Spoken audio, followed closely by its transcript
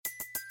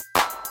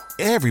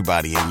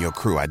Everybody in your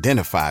crew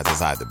identifies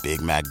as either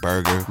Big Mac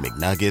Burger,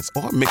 McNuggets,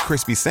 or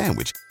McCrispy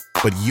Sandwich.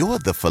 But you're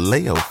the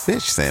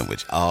Filet-O-Fish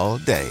Sandwich all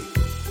day.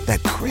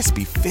 That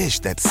crispy fish,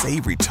 that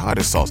savory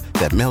tartar sauce,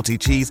 that melty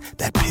cheese,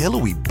 that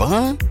pillowy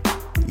bun.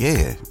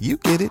 Yeah, you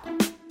get it.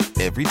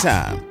 Every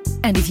time.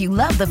 And if you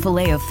love the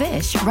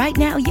Filet-O-Fish, right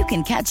now you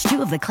can catch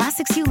two of the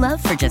classics you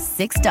love for just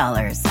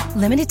 $6.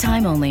 Limited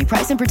time only.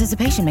 Price and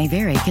participation may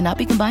vary. Cannot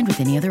be combined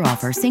with any other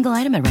offer. Single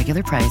item at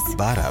regular price.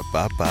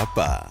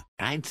 Ba-da-ba-ba-ba.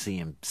 I'd see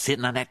him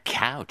sitting on that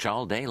couch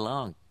all day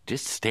long,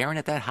 just staring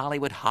at that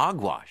Hollywood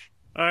hogwash.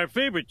 Our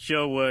favorite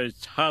show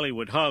was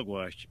Hollywood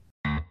Hogwash.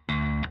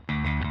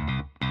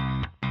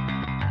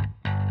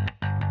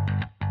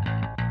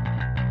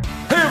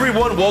 Hey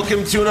everyone,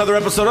 welcome to another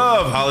episode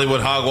of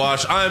Hollywood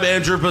Hogwash. I'm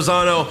Andrew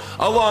Pisano,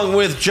 along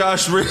with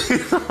Josh Reed.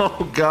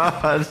 Oh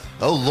God.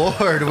 Oh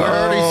Lord, we're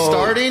already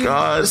starting?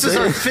 God. This is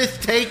our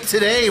fifth take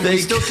today, and we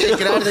still can't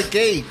get out of the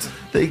gate.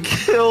 They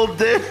killed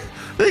Daredevil.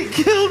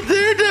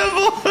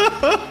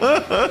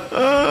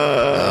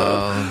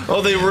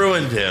 Oh, they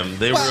ruined him.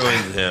 They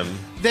ruined him.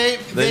 They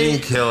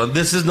didn't kill him.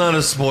 This is not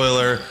a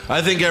spoiler.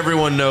 I think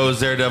everyone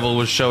knows Daredevil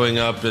was showing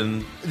up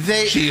in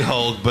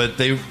She-Hulk, but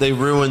they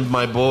ruined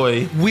my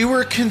boy. We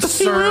were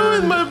concerned. They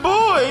ruined my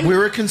boy. We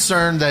were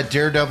concerned that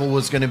Daredevil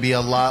was going to be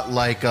a lot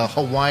like a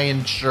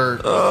Hawaiian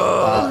shirt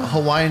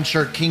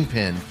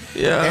Kingpin.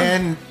 Yeah,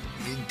 and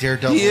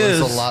Daredevil is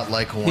a lot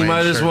like Hawaiian shirt. He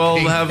might as well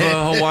Kingpin. have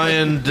a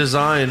Hawaiian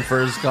design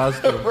for his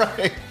costume,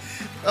 right?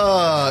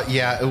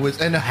 Yeah, it was,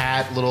 and a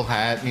hat, little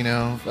hat, you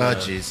know.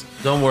 Jeez.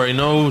 Don't worry,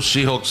 no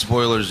She-Hulk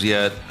spoilers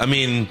yet. I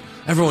mean,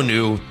 everyone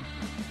knew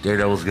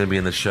Daredevil was going to be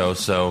in the show,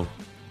 so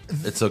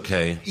it's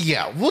okay.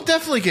 Yeah, we'll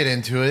definitely get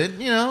into it,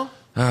 you know.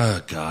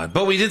 Oh, God.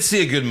 But we did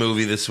see a good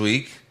movie this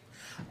week.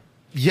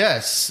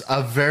 Yes,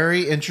 a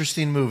very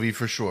interesting movie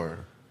for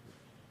sure.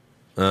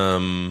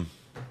 I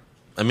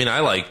mean, I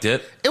liked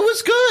it. It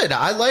was good.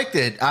 I liked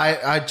it.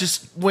 I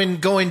just, when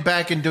going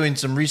back and doing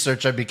some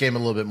research, I became a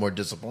little bit more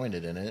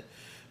disappointed in it.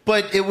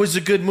 But it was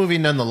a good movie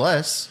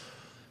nonetheless.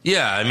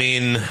 Yeah, I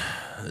mean,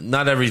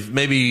 not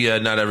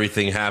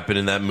everything happened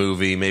in that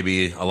movie.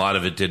 Maybe a lot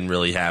of it didn't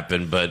really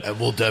happen, but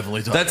we'll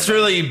definitely talk that's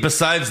really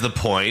besides the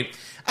point.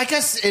 I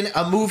guess in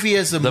a movie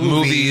as a the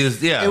movie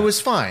is, yeah, it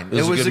was fine.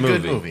 It was a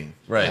good movie.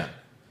 Right. Yeah.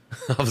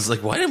 I was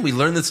like, why didn't we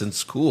learn this in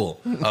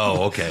school?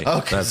 Oh, okay.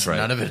 That's right.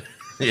 None of it.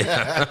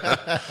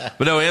 Yeah.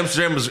 But no,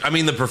 Amsterdam was, I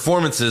mean, the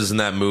performances in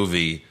that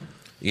movie,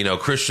 you know,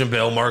 Christian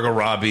Bale, Margot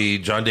Robbie,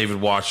 John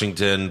David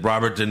Washington,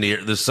 Robert De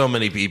Niro, there's so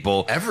many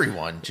people.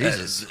 Everyone,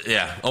 Jesus.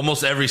 Yeah,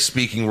 almost every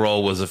speaking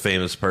role was a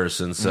famous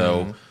person,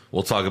 so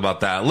we'll talk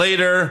about that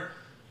later.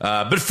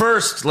 But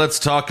first, let's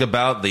talk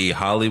about the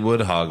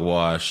Hollywood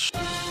Hogwash.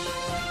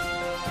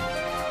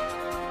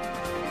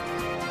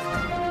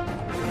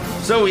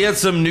 So we had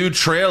some new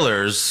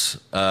trailers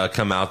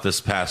come out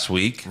this past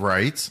week.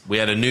 Right. We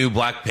had a new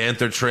Black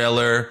Panther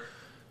trailer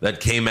that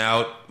came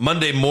out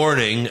Monday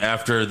morning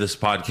after this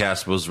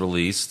podcast was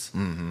released.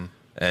 Mm-hmm.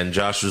 And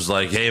Josh was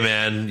like, hey,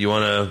 man, you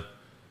want to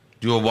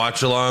do a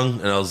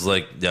watch-along? And I was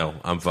like, no,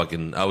 I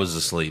was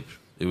asleep.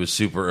 It was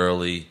super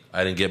early.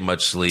 I didn't get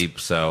much sleep,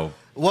 so...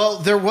 Well,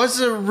 there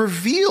was a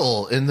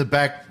reveal in the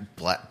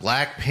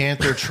Black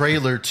Panther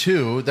trailer,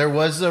 too. There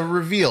was a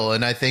reveal,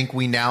 and I think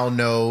we now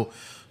know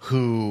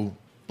who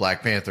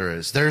Black Panther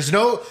is. There's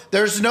no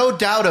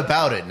doubt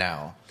about it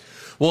now.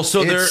 Well,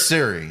 so it's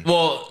Siri.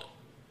 Well...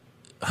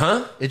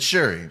 Huh? It's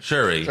Shuri.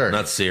 Shuri,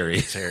 not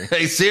Siri.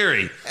 Hey,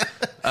 Siri.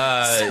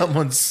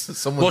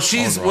 Someone's well,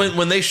 she's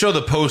when they show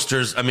the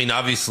posters. I mean,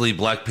 obviously,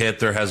 Black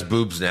Panther has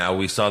boobs now.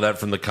 We saw that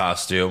from the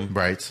costume,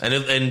 right?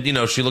 And you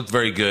know, she looked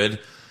very good.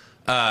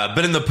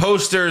 But in the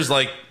posters,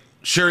 like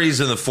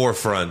Shuri's in the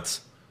forefront.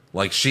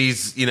 Like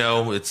she's, you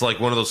know, it's like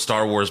one of those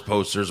Star Wars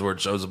posters where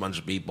it shows a bunch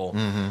of people.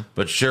 Mm-hmm.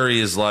 But Shuri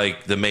is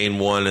like the main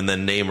one, and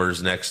then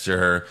Namor's next to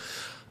her.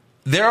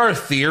 There are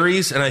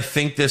theories, and I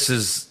think this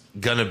is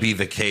gonna be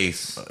the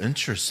case.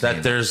 Interesting.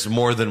 That there's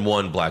more than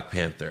one Black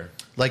Panther.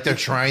 Like they're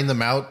trying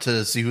them out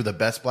to see who the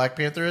best Black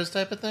Panther is,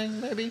 type of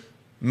thing,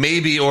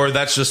 maybe, or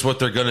that's just what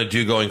they're gonna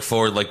do going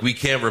forward. Like we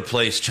can't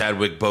replace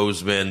Chadwick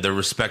Boseman. The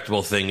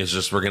respectable thing is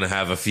just we're gonna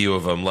have a few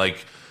of them.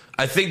 Like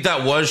I think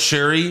that was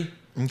Shuri,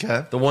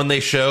 okay, the one they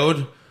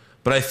showed,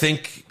 but I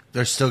think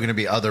there's still gonna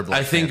be other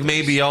Black Panthers.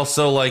 Maybe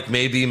also like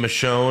maybe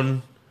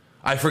Michonne.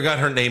 I forgot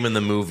her name in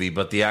the movie,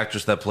 but the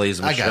actress that plays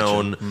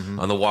Michonne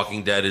on The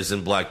Walking Dead is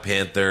in Black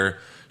Panther.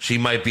 She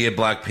might be a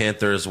Black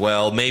Panther as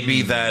well.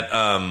 Maybe that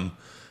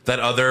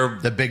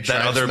big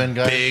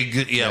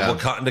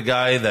Wakanda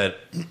guy that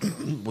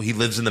he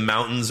lives in the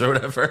mountains or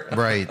whatever.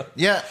 Right.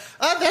 Yeah.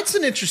 That's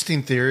an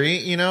interesting theory.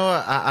 You know,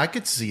 I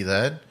could see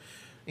that.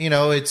 You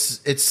know,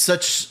 it's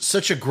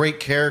such a great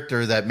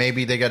character that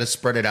maybe they got to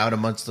spread it out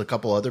amongst a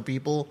couple other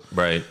people.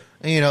 Right.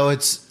 You know,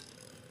 it's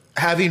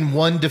having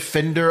one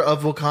defender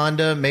of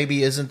Wakanda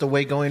maybe isn't the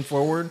way going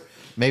forward.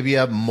 Maybe you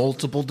have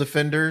multiple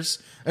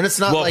defenders. And it's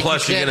not like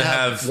you're going to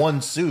have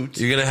one suit.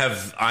 You're going to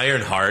have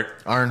Ironheart.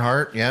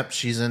 Ironheart, yep,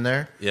 she's in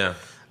there. Yeah.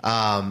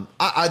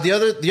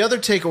 The other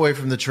takeaway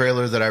from the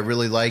trailer that I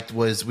really liked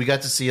was we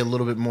got to see a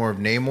little bit more of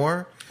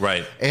Namor.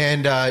 Right.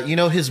 And,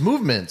 his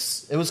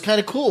movements. It was kind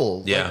of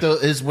cool. Yeah.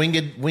 Like his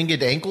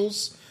winged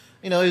ankles.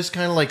 He was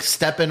kind of like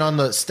stepping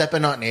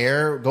on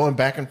air, going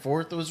back and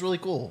forth. It was really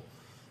cool.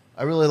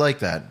 I really like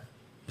that.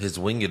 His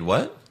winged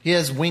what? He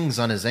has wings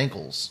on his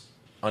ankles.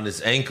 On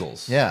his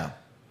ankles? Yeah.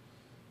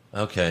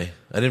 Okay.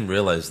 I didn't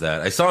realize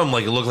that. I saw him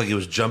it looked like he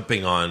was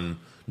jumping on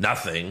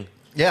nothing.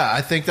 Yeah,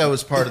 I think that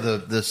was part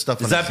of the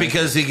stuff. Is that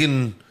because he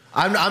can...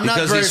 I'm not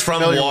because very he's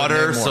from familiar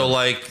water, with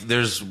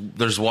Namor. so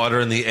there's water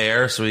in the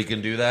air, so he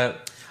can do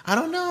that? I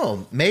don't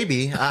know.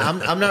 Maybe.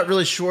 I'm not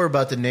really sure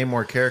about the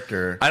Namor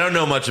character. I don't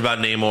know much about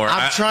Namor.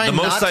 I'm trying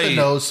to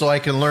know so I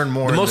can learn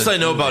more. The most I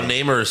know about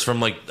Namor is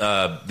from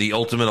the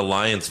Ultimate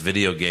Alliance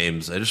video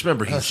games. I just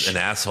remember he's an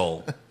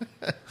asshole.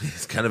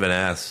 He's kind of an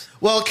ass.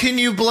 Well, can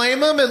you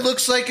blame him? It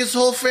looks like his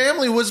whole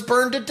family was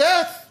burned to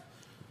death.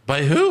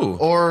 By who?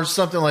 Or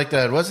something like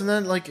that. Wasn't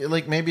that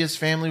like maybe his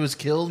family was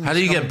killed? How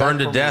do you get burned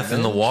to death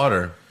in the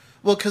water?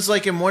 Well, because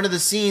in one of the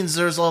scenes,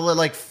 there's all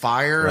that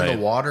fire in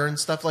the water and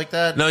stuff like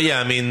that. No, yeah,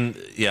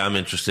 I'm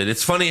interested.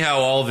 It's funny how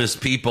all of his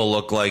people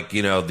look like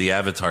the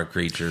Avatar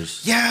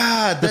creatures.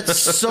 Yeah, that's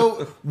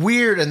so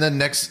weird. And then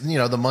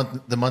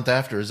the month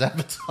after is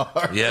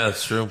Avatar. Yeah,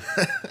 that's true.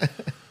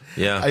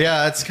 Yeah,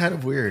 yeah, it's kind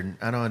of weird.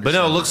 I don't understand. But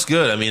no, it looks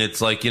good. I mean, it's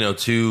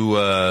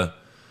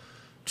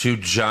two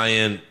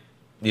giant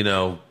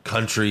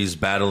countries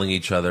battling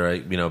each other.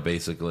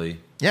 Basically.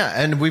 Yeah,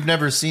 and we've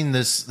never seen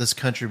this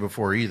country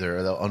before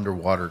either, the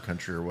underwater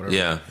country or whatever.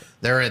 Yeah.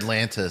 Their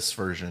Atlantis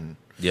version.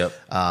 Yep.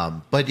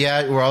 But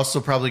yeah, we're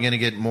also probably going to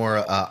get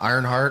more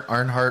Ironheart.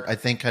 Ironheart, I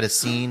think, had a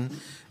scene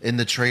in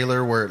the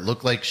trailer where it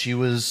looked like she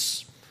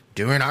was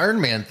doing Iron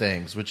Man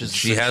things, which is...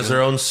 She has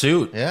her own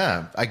suit.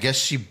 Yeah. I guess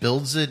she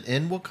builds it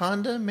in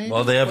Wakanda, maybe?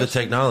 Well, they have the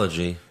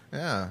technology.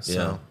 Yeah,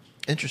 so...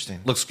 Interesting.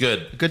 Looks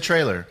good. Good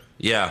trailer.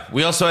 Yeah.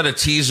 We also had a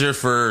teaser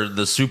for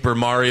the Super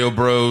Mario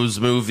Bros.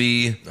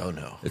 Movie. Oh,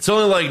 no. It's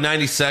only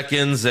 90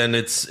 seconds, and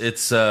it's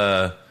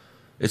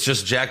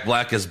just Jack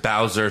Black as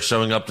Bowser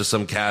showing up to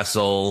some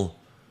castle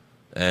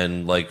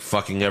and,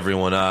 fucking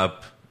everyone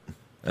up.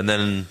 And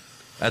then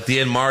at the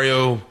end,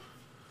 Mario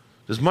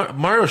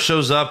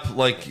shows up,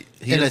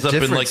 he ends up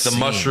in, the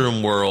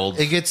mushroom world.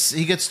 He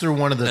gets through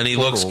one of the And he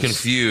portals, looks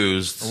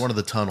confused. or one of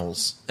the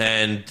tunnels.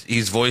 And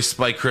he's voiced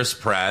by Chris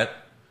Pratt.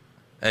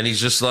 And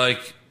he's just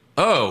like,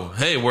 oh,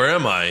 hey, where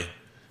am I?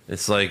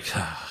 It's like,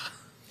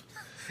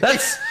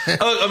 that's.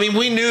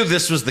 We knew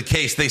this was the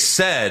case. They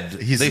said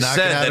that he's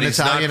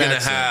not going to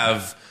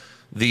have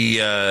the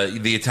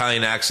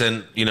Italian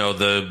accent,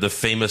 the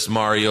famous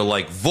Mario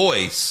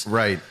voice,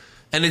 right?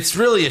 And it's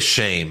really a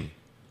shame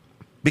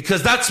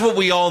because that's what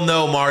we all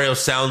know Mario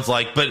sounds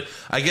like. But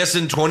I guess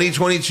in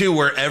 2022,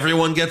 where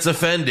everyone gets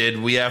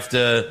offended, we have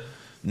to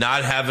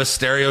not have a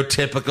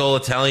stereotypical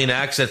Italian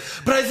accent.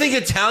 But I think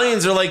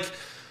Italians are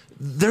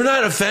they're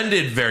not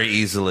offended very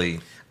easily.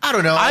 I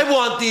don't know. I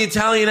want the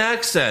Italian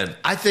accent.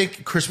 I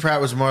think Chris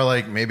Pratt was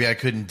more maybe I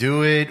couldn't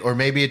do it, or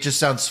maybe it just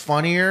sounds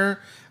funnier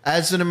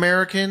as an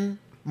American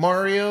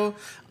Mario.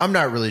 I'm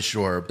not really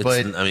sure,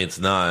 but it's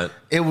not.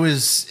 It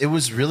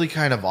was really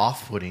kind of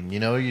off-putting.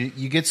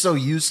 You get so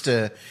used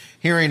to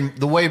hearing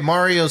the way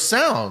Mario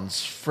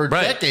sounds for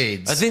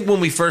decades. I think when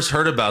we first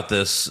heard about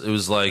this, it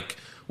was what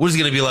is he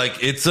going to be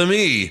like? It's a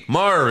me,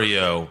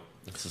 Mario.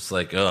 It's just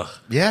ugh.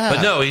 Yeah.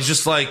 But no, he's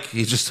just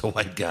a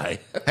white guy.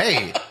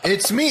 Hey,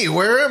 it's me.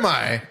 Where am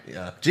I?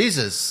 Yeah.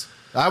 Jesus.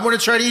 I want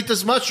to try to eat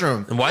this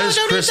mushroom. And why does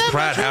Chris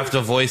Pratt have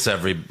to voice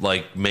every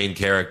main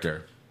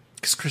character?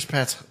 Because Chris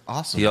Pratt's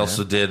awesome. He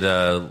also did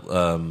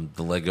the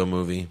Lego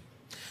movie.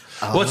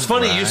 Well, it's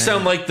funny. Right. You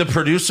sound like the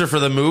producer for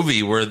the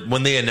movie.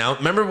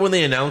 Remember when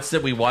they announced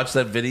it? We watched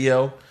that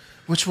video.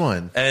 Which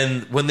one?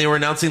 And when they were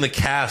announcing the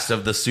cast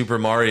of the Super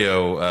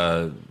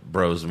Mario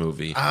Bros.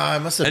 Movie, I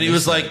must have. And he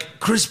was like,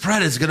 "Chris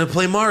Pratt is going to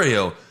play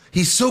Mario.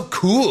 He's so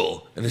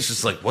cool." And it's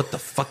just what the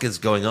fuck is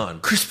going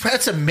on? Chris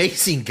Pratt's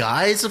amazing,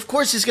 guys. Of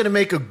course, he's going to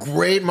make a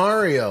great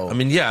Mario.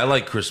 I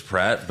like Chris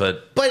Pratt,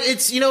 but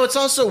it's it's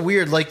also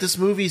weird. This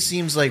movie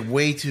seems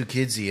way too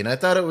kidsy, and I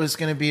thought it was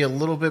going to be a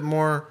little bit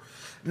more.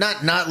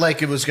 Not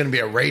like it was going to be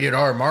a rated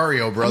R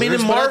Mario Brothers. in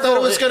but Marvel, I thought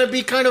it was going to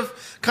be kind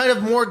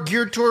of more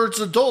geared towards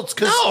adults.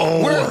 Because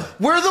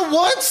we're the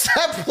ones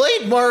that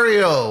played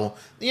Mario.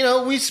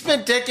 We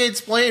spent decades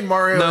playing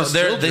Mario. No,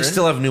 they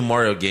still have new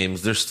Mario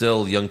games. There's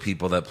still young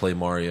people that play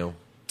Mario.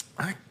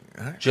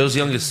 Joe's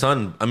youngest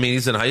son.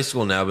 He's in high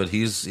school now, but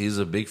he's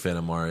a big fan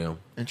of Mario.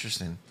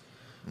 Interesting.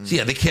 So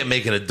yeah, they can't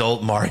make an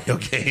adult Mario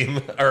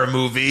game or a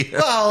movie.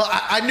 Well,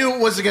 I knew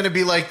it wasn't going to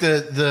be like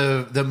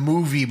the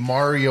movie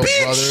Mario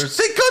Brothers.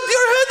 They cut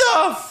your head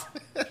off.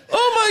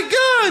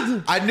 Oh my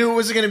god! I knew it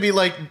wasn't going to be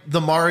like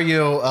the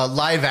Mario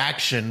live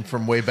action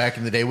from way back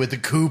in the day with the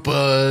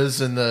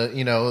Koopas and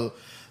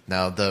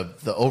now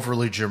the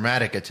overly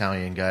dramatic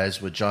Italian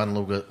guys with John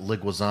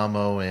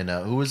Leguizamo and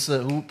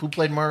who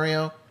played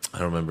Mario? I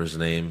don't remember his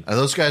name.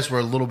 Those guys were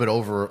a little bit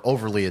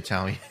overly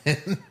Italian.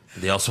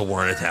 They also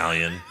weren't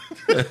Italian.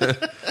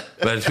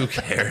 But who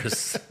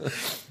cares?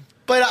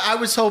 But I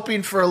was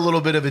hoping for a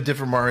little bit of a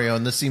different Mario,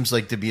 and this seems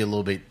like to be a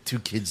little bit too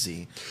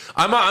kidsy.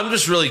 I'm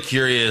just really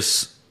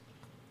curious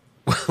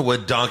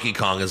what Donkey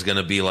Kong is going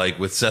to be like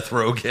with Seth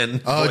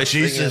Rogen. Oh,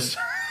 voicing Jesus.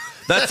 him.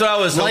 That's what I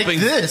was Like hoping.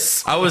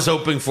 this. I was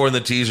hoping for in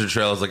the teaser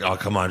trailer. I was like, oh,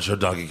 come on, show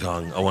Donkey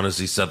Kong. I want to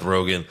see Seth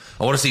Rogen.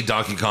 I want to see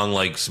Donkey Kong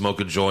like smoke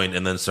a joint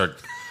and then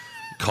start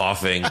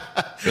coughing.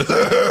 Throws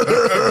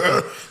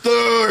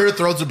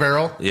a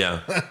barrel.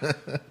 Yeah.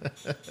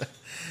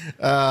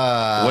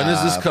 When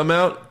does this come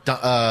out?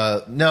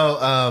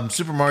 No,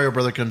 Super Mario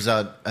Brother comes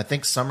out, I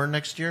think, summer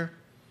next year.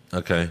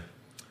 Okay.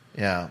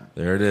 Yeah.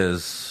 There it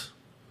is.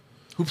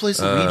 Who plays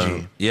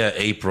Luigi? Yeah,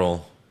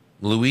 April.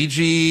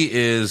 Luigi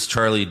is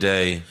Charlie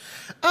Day.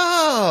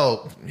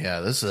 Oh, yeah,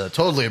 this is a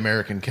totally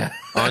American cat.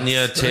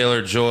 Anya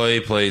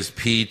Taylor-Joy plays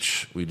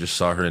Peach. We just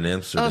saw her in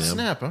Amsterdam. Oh,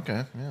 snap.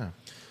 Okay, yeah.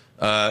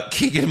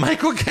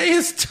 Keegan-Michael Kay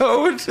is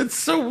Toad. It's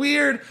so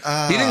weird.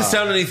 He didn't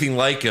sound anything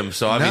like him,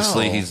 so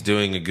obviously No. he's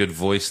doing a good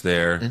voice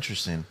there.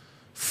 Interesting.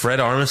 Fred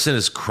Armisen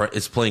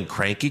is playing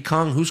Cranky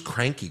Kong. Who's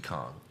Cranky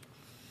Kong?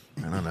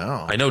 I don't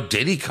know. I know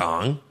Diddy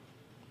Kong.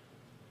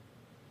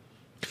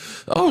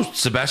 Oh,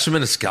 Sebastian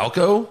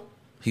Maniscalco.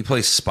 He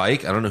plays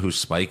Spike. I don't know who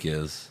Spike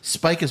is.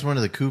 Spike is one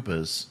of the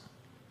Koopas.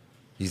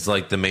 He's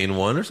like the main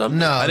one or something?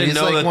 No, I didn't he's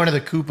know like that. one of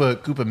the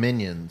Koopa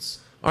minions.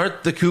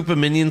 Aren't the Koopa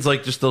minions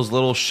like just those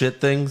little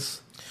shit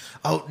things?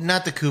 Oh,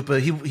 not the Koopa.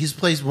 He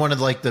plays one of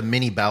like the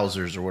mini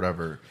Bowsers or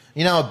whatever.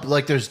 You know,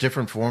 like there's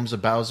different forms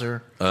of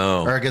Bowser.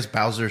 Oh. Or I guess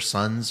Bowser's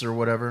sons or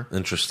whatever.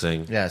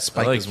 Interesting. Yeah,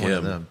 Spike I like is one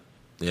of them.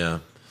 Yeah.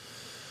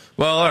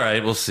 Well, all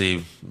right, we'll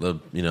see.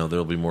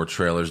 There'll be more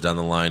trailers down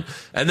the line.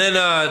 And then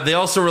they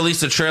also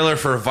released a trailer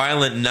for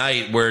Violent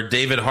Night where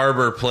David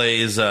Harbour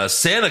plays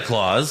Santa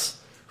Claus,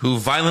 who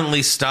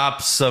violently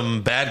stops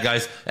some bad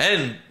guys.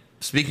 And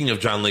speaking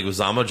of John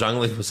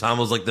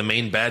Leguizamo's like the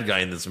main bad guy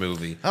in this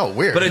movie. Oh,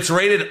 weird. But it's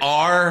rated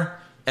R,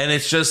 and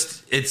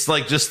it's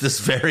like just this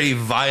very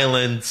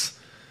violent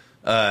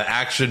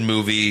action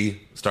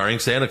movie starring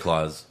Santa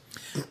Claus.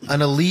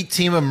 An elite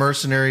team of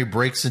mercenary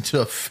breaks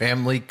into a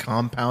family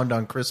compound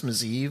on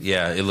Christmas Eve.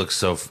 Yeah, it looks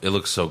so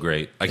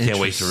great. I can't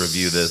wait to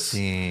review this. I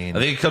Interesting.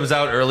 think it comes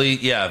out early.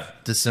 Yeah,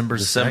 December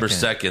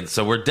 2nd.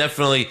 So we're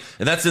definitely,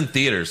 and that's in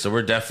theaters. So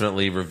we're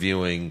definitely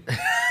reviewing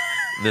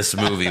this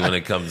movie when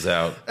it comes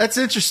out. That's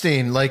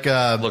interesting. Like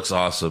Looks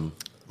awesome.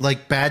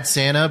 like Bad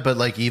Santa, but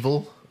like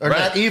evil. Or Right.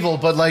 not evil,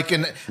 but like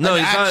an He's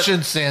action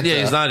not, Santa.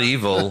 Yeah, he's not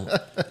evil.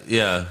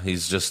 Yeah,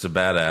 he's just a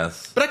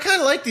badass. But I kind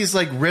of like these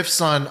like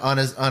riffs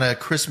on a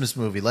Christmas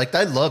movie. Like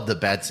I love the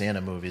Bad Santa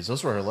movies;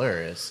 those were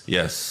hilarious.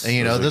 Yes,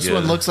 And those are this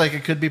one good. looks like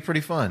it could be pretty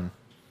fun.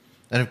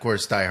 And of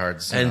course, Die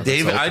Hard's. And that's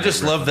David, the I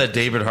just ultimate love that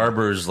David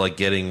Harbour's like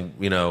getting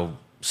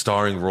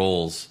starring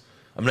roles.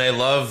 I mean, I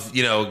love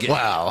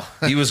Wow.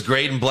 He was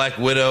great in Black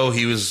Widow.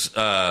 He was.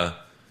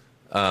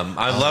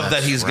 I love that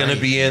that's he's going to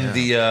right, be in yeah.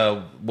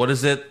 the what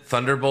is it?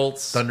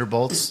 Thunderbolts.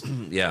 Thunderbolts.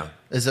 Yeah.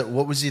 Is it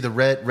what was he? The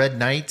Red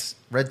Knight?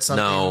 Red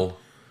something? No.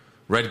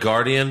 Red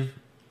Guardian.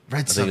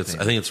 Red something.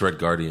 I think it's Red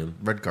Guardian,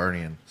 Red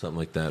Guardian. something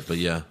like that. But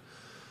yeah.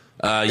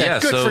 Yeah,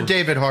 good so for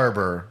David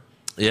Harbour.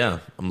 yeah,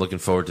 I'm looking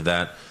forward to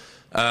that.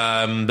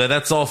 But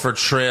that's all for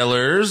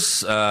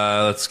trailers.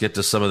 Let's get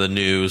to some of the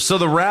news. So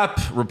the Wrap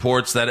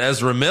reports that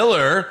Ezra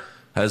Miller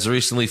has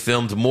recently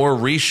filmed more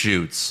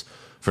reshoots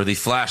for the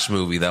Flash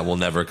movie that will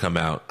never come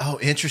out. Oh,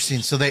 interesting.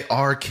 So they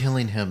are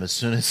killing him as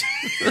soon as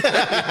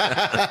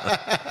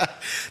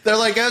they're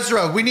like,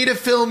 Ezra, we need to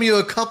film you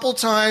a couple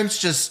times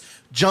just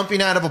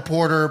jumping out of a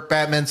porter.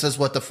 Batman says,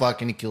 what the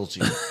fuck? And he kills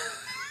you.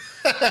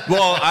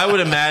 Well, I would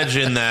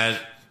imagine that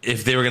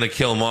if they were going to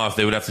kill him off,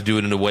 they would have to do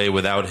it in a way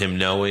without him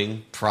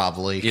knowing.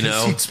 Probably. You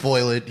know? He'd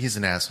spoil it. He's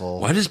an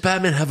asshole. Why does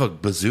Batman have a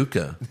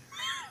bazooka?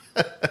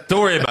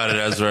 Don't worry about it,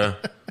 Ezra.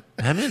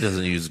 Batman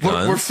doesn't use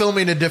guns. We're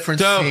filming a different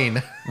So,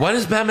 scene. why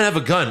does Batman have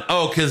a gun?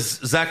 Oh, because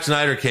Zack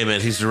Snyder came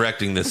in. He's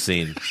directing this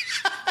scene.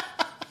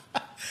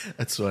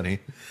 That's funny.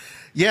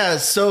 Yeah,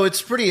 so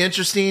it's pretty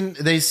interesting.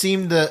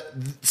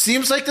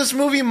 Seems like this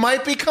movie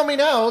might be coming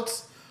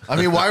out. I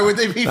mean, why would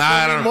they be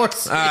filming more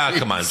scenes?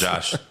 Come on,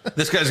 Josh.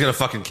 This guy's gonna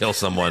fucking kill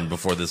someone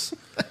before this.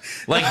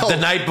 Like the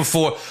night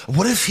before.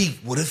 What if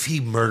he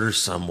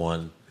murders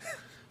someone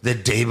the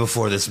day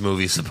before this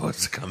movie's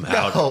supposed to come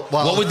out? No,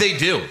 well- what would they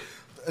do?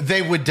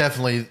 They would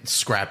definitely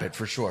scrap it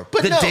for sure.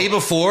 But The no, day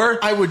before?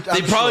 I would-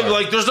 They'd I'm probably sure.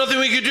 be like, there's nothing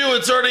we could do.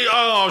 It's already,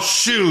 oh,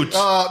 shoot.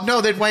 No,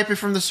 they'd wipe it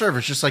from the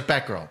servers, just like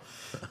Batgirl.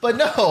 But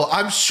no,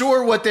 I'm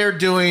sure what they're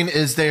doing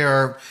is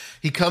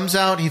he comes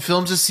out, he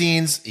films his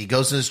scenes, he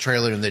goes in his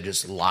trailer, and they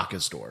just lock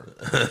his door.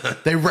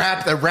 They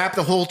wrap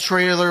the whole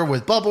trailer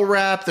with bubble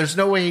wrap. There's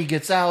no way he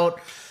gets out.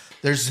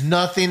 There's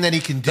nothing that he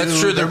can do. That's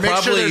true. They They're make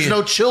sure probably- there's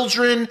no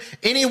children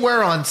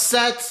anywhere on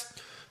set.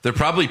 They're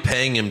probably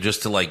paying him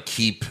just to, like,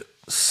 keep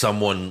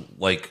someone,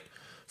 like,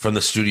 from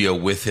the studio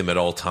with him at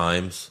all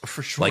times.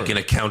 For sure. Like an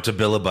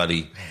accountability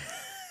buddy.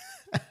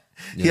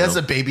 He has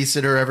a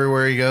babysitter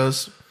everywhere he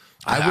goes.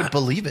 I would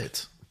believe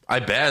it. I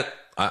bet.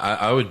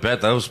 I would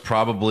bet that was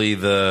probably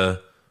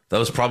the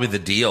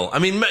deal. I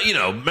mean,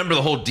 remember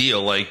the whole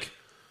deal? Like,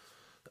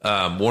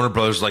 Warner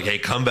Brothers, like, hey,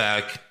 come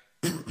back.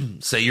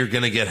 say you're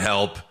going to get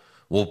help.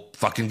 We'll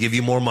fucking give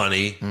you more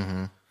money.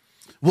 Mm-hmm.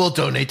 We'll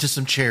donate to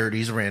some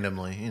charities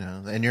randomly,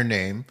 in your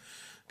name.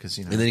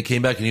 And then he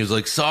came back and he was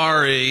like,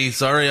 sorry,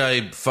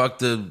 I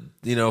fucked a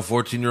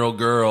 14-year-old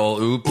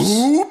girl.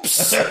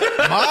 Oops,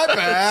 my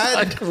bad.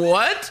 Like,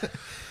 what?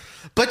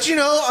 But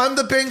I'm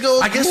the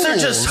Bengal. I guess Ghouls. they're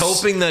just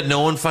hoping that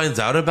no one finds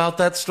out about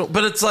that story.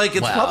 But it's like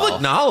it's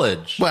public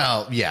knowledge.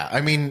 Well, yeah.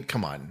 I mean,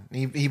 come on.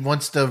 He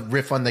wants to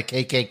riff on the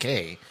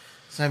KKK.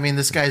 So I mean,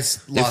 this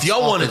guy's lost if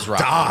y'all want to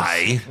rockers.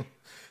 die.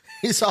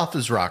 He's off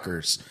his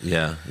rockers.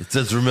 Yeah, it's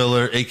Ezra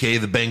Miller, aka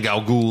the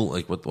Bengal Ghoul.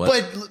 Like what?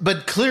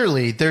 But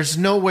clearly, there's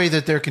no way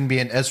that there can be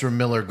an Ezra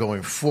Miller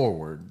going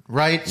forward,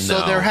 right? No.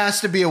 So there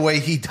has to be a way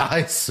he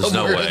dies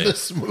somewhere way in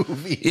this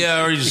movie.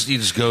 Yeah, or he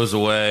just goes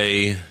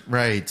away.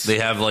 Right. They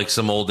have like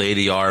some old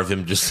ADR of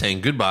him just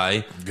saying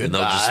goodbye.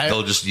 Goodbye. And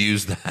they'll just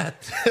use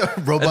that.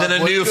 Robot and then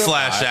a new goodbye.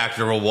 Flash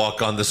actor will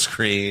walk on the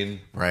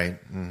screen.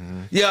 Right.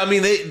 Mm-hmm. Yeah,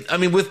 I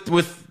mean,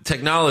 with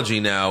technology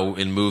now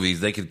in movies,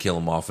 they could kill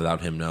him off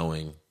without him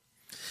knowing.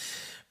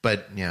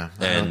 But yeah,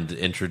 and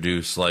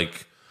introduce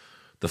like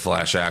the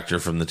Flash actor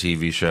from the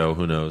TV show.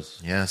 Who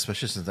knows? Yeah,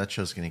 especially since that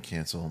show's getting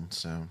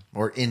canceled,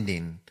 or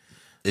ending.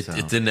 It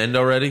didn't end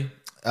already.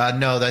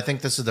 No, I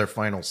think this is their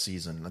final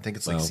season. I think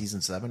it's like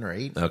season 7 or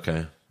 8.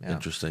 Okay, yeah.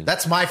 Interesting.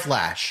 That's my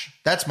Flash.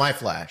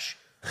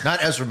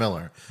 Not Ezra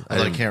Miller.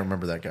 Although I can't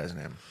remember that guy's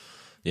name.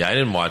 Yeah, I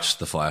didn't watch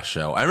the Flash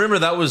show. I remember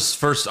that was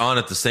first on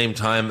at the same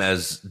time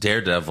as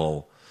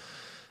Daredevil,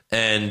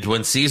 and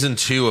when season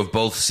 2 of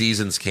both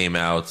seasons came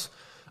out,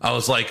 I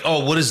was like,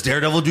 oh, what does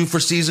Daredevil do for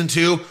season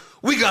 2?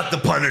 We got the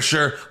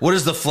Punisher. What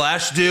does the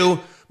Flash do?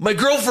 My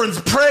girlfriend's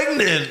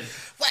pregnant.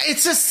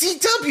 It's a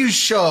CW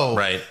show.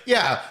 Right.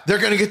 Yeah, they're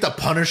going to get the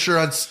Punisher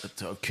on...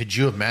 Could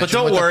you imagine but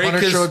don't what worry, the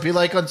Punisher would be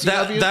like on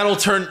CW? That'll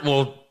turn...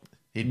 Well,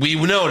 we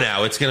know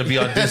now it's going to be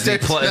on Disney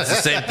Plus. It's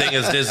the same thing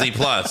as Disney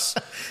Plus.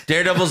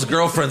 Daredevil's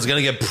girlfriend's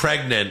going to get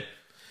pregnant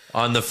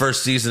on the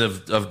first season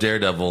of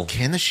Daredevil.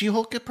 Can the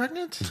She-Hulk get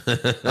pregnant?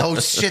 Oh,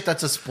 shit,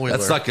 that's a spoiler.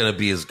 That's not going to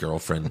be his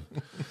girlfriend.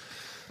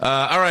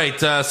 All right,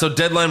 so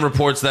Deadline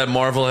reports that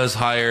Marvel has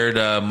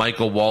hired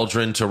Michael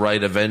Waldron to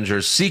write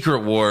Avengers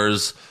Secret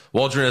Wars.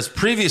 Waldron has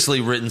previously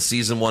written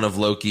season 1 of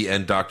Loki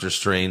and Doctor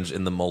Strange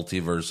in the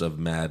Multiverse of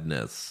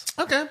Madness.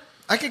 Okay,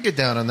 I could get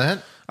down on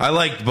that. I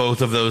liked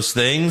both of those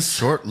things.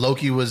 Sure,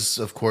 Loki was,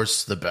 of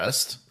course, the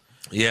best.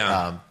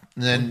 Yeah.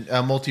 And then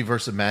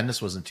Multiverse of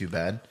Madness wasn't too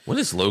bad. When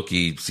is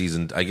Loki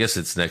season? I guess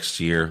it's next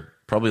year.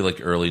 Probably like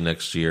early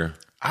next year.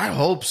 I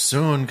hope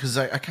soon, because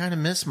I kind of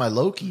miss my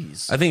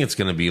Lokis. I think it's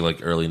going to be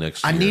like early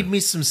next year. I need me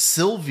some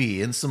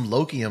Sylvie and some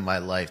Loki in my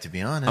life, to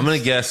be honest. I'm going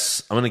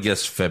to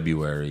guess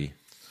February.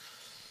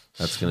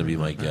 That's going to be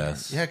my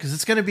guess. Yeah, because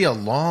it's going to be a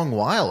long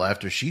while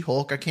after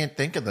She-Hulk. I can't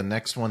think of the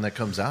next one that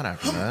comes out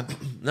after that.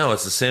 No,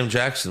 it's the Sam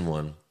Jackson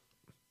one.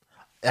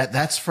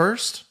 That's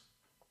first?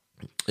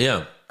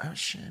 Yeah. Oh,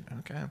 shit.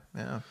 Okay.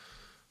 Yeah.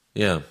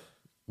 Yeah.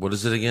 What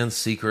is it again?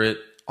 Secret...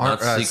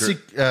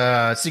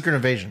 Secret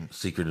Invasion.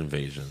 Secret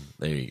Invasion.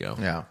 There you go.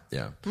 Yeah.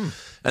 Yeah.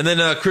 And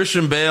then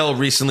Christian Bale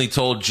recently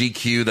told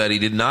GQ that he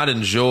did not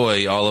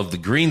enjoy all of the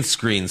green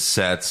screen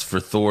sets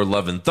for Thor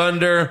Love and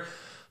Thunder.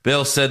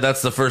 Bale said,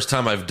 that's the first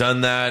time I've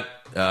done that.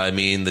 I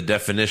mean, the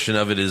definition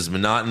of it is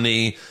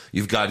monotony.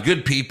 You've got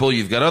good people.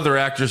 You've got other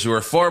actors who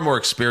are far more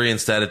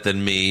experienced at it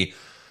than me.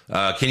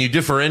 Can you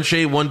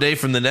differentiate one day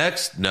from the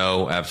next?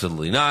 No,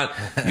 absolutely not.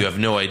 You have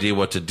no idea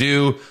what to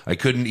do. I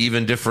couldn't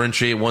even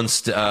differentiate one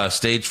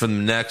stage from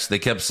the next. They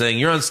kept saying,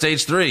 you're on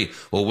stage 3.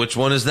 Well, which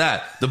one is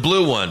that? The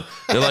blue one.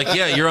 They're like,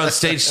 yeah, you're on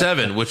stage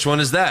 7. Which one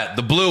is that?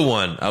 The blue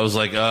one. I was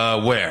like,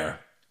 where?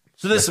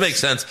 So this makes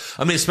sense.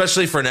 I mean,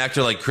 especially for an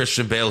actor like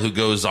Christian Bale who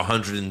goes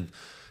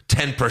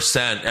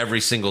 110%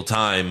 every single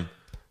time,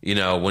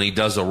 when he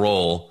does a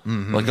role.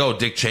 Mm-hmm. Like, oh,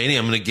 Dick Cheney,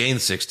 I'm going to gain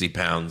 60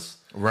 pounds.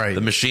 Right.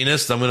 The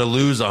Machinist, I'm going to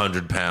lose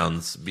 100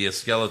 pounds, be a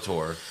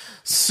Skeletor.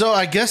 So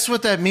I guess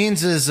what that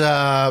means is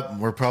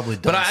we're probably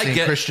done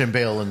seeing Christian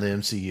Bale in the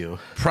MCU.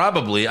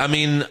 Probably. I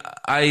mean,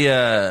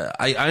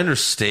 I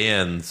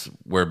understand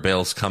where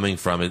Bale's coming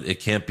from. It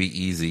can't be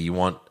easy. You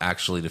want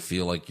actually to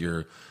feel like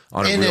you're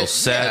on a real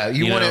set.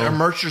 Yeah, you want to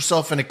immerse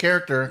yourself in a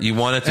character. You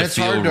want it to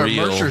feel real. It's hard to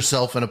immerse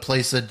yourself in a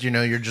place that,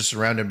 you're just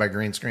surrounded by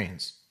green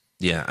screens.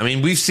 Yeah. I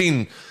mean,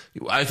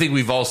 I think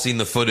we've all seen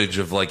the footage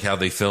of like how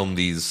they film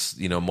these,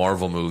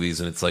 Marvel movies,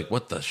 and it's like,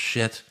 what the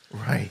shit?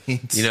 Right.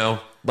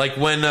 Like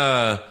when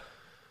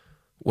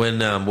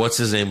what's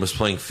his name was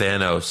playing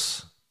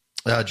Thanos.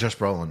 Josh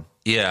Brolin.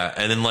 Yeah,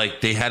 and then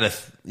like they had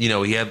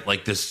he had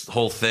like this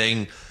whole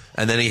thing,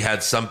 and then he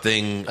had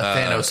something a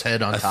Thanos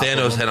head on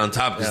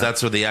top because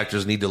that's where the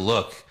actors need to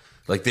look.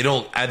 Like they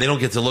don't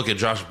get to look at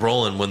Josh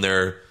Brolin when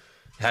they're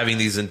having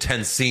these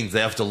intense scenes. They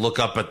have to look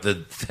up at the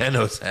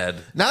Thanos head.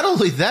 Not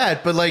only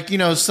that, but like,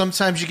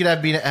 sometimes you could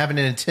have an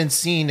intense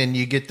scene and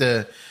you get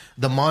the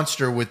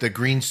monster with the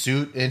green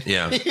suit, and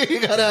yeah. you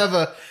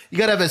gotta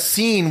have a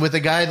scene with a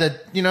guy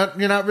that you're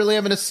not really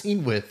having a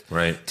scene with.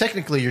 Right.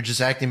 Technically, you're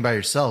just acting by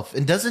yourself.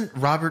 And doesn't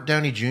Robert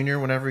Downey Jr.,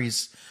 whenever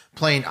he's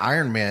playing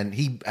Iron Man,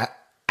 he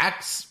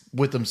acts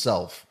with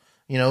himself.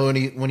 You know,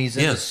 when he's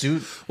in the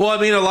suit. Well, I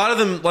mean, a lot of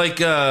them, like,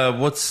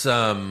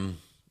 Olsen.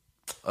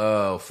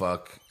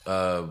 Black.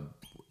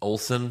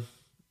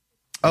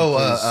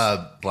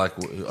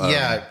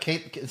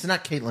 Kate. It's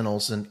not Caitlin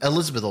Olsen.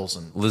 Elizabeth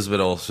Olsen.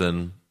 Elizabeth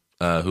Olsen,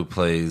 who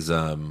plays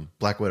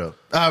Black Widow.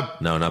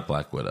 No, not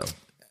Black Widow.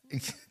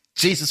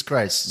 Jesus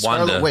Christ,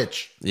 Wanda. Scarlet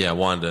Witch. Yeah,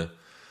 Wanda.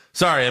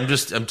 Sorry,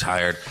 I'm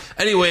tired.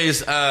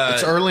 Anyways,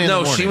 it's early in the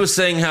morning. She was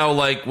saying how,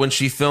 like, when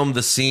she filmed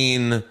the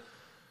scene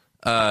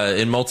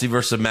in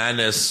Multiverse of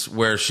Madness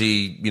where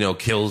she, you know,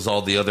 kills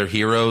all the other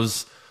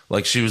heroes,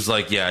 like, she was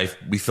like, yeah,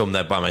 we filmed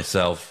that by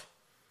myself.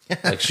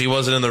 Like, she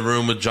wasn't in the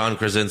room with John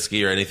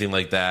Krasinski or anything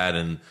like that,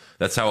 and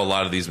that's how a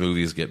lot of these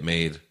movies get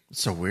made.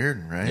 It's so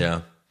weird, right?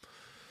 Yeah.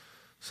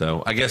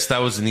 So I guess that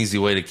was an easy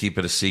way to keep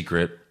it a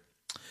secret.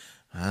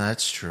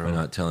 That's true. By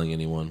not telling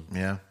anyone.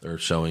 Yeah. Or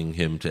showing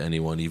him to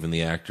anyone, even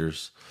the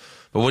actors.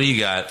 But what do you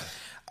got?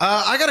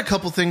 I got a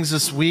couple things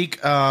this week,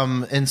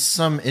 and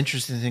some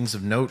interesting things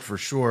of note for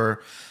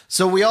sure.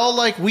 So we all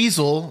like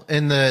Weasel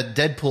in the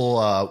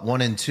Deadpool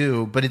 1 and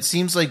 2, but it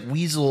seems like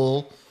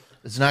Weasel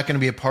is not going to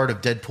be a part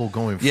of Deadpool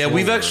going forward. Yeah,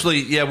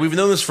 we've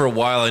known this for a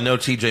while. I know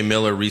TJ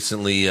Miller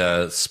recently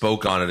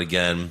spoke on it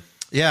again.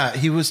 Yeah,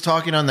 he was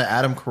talking on the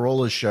Adam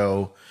Carolla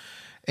show.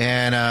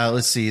 And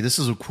let's see, this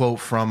is a quote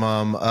from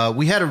him.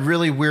 We had a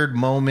really weird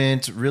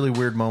moment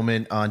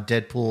on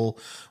Deadpool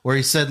where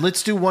he said,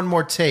 let's do one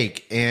more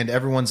take. And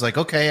everyone's like,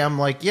 okay. I'm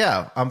like,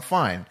 yeah, I'm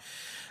fine.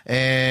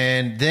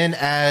 And then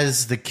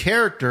as the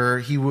character,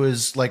 he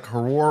was like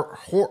heroic.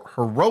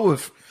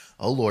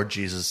 Oh, Lord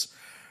Jesus.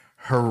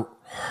 Horror.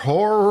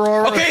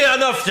 Okay,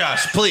 enough,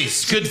 Josh,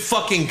 please. Good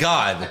fucking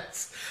God.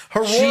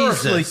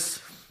 Heroically. Jesus.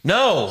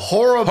 No.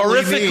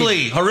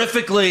 Horribly.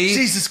 Horrifically.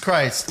 Jesus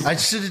Christ. I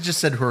should have just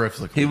said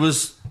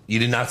horrifically. You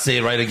did not say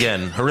it right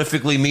again.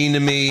 Horrifically mean to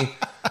me.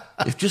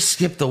 Just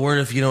skip the word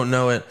if you don't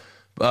know it.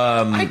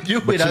 I do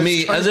it. But to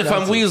me, as if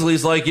I'm Weasel,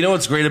 he's like, you know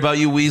what's great about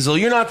you, Weasel?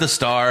 You're not the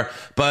star,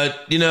 but,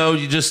 you know,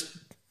 you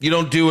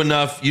don't do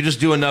enough. You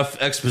just do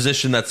enough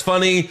exposition that's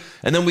funny,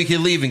 and then we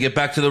can leave and get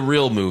back to the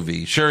real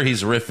movie. Sure,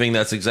 he's riffing.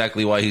 That's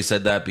exactly why he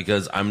said that,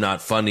 because I'm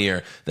not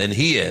funnier than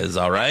he is,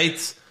 all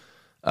right?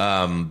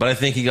 But I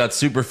think he got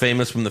super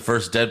famous from the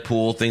first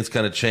Deadpool. Things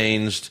kind of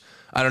changed.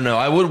 I don't know.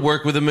 I would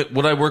work with him.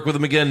 Would I work with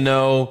him again?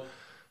 No.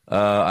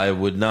 I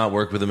would not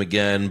work with him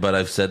again, but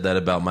I've said that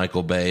about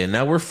Michael Bay, and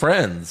now we're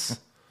friends.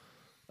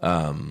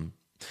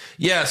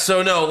 Yeah,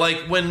 so no,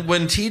 like when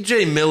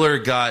TJ Miller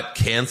got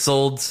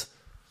canceled,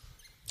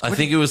 I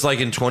think it was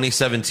like in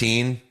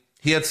 2017.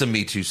 He had some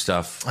Me Too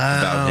stuff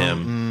about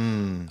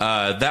him.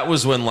 That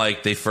was when,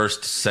 like, they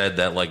first said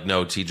that, like,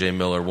 no, TJ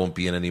Miller won't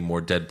be in any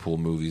more Deadpool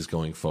movies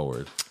going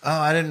forward. Oh,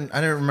 I didn't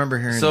remember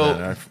hearing so,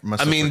 that.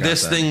 I mean,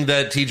 this thing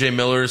that TJ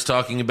Miller is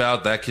talking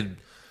about, that could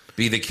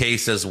be the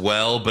case as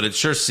well, but it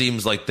sure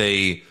seems like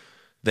they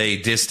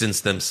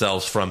distanced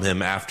themselves from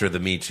him after the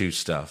Me Too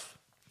stuff.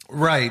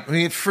 Right. I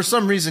mean, for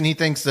some reason, he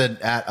thinks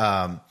that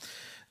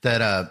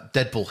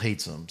Deadpool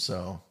hates him.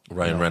 So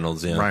Ryan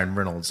Reynolds, yeah. Ryan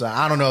Reynolds.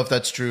 I don't know if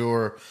that's true,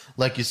 or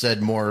like you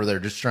said, more they're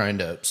just trying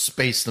to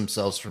space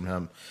themselves from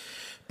him.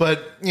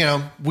 But, you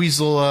know,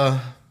 Weasel,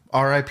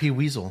 R.I.P.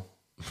 Weasel.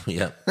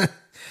 Yeah. The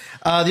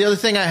other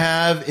thing I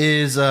have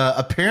is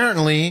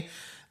apparently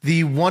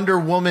the Wonder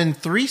Woman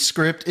 3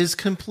 script is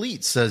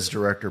complete, says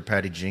director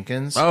Patty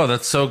Jenkins. Oh,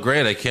 that's so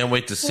great. I can't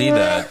wait to see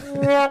that.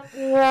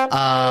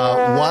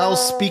 While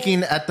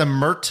speaking at the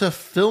Myrta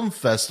Film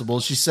Festival,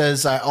 she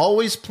says, I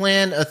always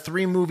plan a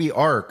 3-movie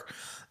arc.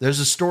 There's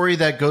a story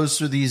that goes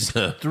through these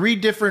 3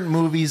 different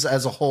movies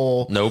as a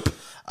whole. Nope.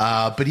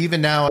 But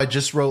even now, I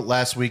just wrote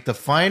last week the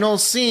final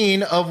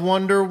scene of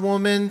Wonder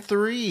Woman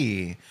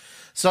 3.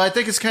 So I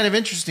think it's kind of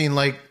interesting,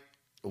 like,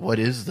 what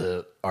is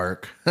the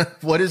arc?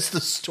 What is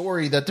the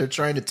story that they're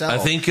trying to tell? I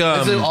think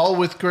is it all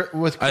with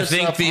I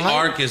think the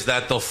arc is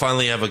that they'll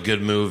finally have a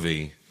good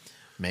movie.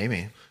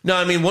 Maybe. No,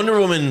 I mean, Wonder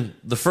Woman,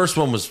 the first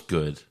one was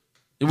good.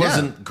 It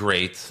wasn't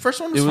great. First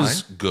one was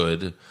was fine.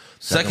 Good.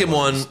 Second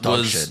one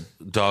was shit.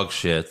 dog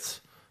shit.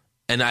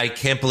 And I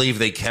can't believe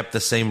they kept the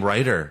same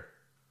writer.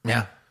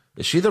 Yeah.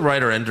 Is she the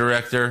writer and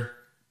director?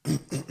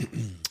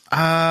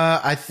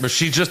 Or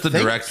she's just the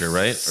director,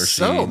 right?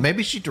 Or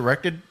maybe she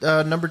directed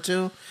number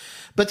 2.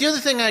 But the other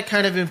thing I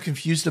kind of am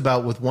confused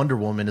about with Wonder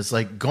Woman is,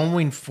 like,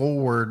 going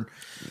forward.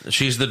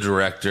 She's the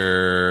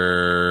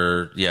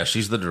director. Yeah,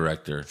 she's the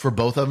director. For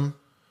both of them?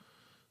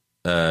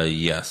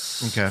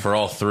 Yes. Okay. For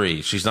all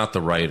 3. She's not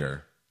the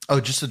writer. Oh,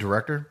 just the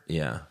director?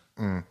 Yeah.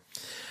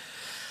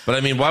 But,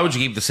 I mean, why would you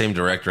keep the same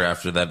director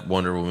after that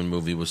Wonder Woman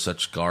movie was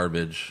such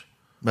garbage?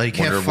 Well, you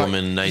can't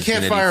Woman 1984. You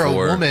can't fire a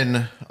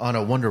woman on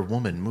a Wonder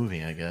Woman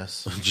movie, I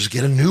guess. Just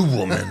get a new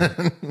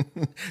woman.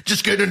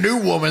 Just get a new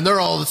woman. They're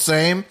all the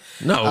same.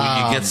 No,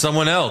 you get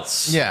someone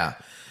else. Yeah.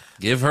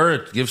 Give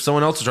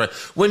someone else a try.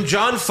 When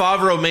Jon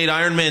Favreau made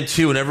Iron Man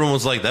 2 and everyone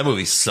was like, that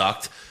movie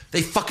sucked,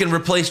 they fucking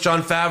replaced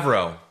Jon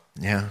Favreau.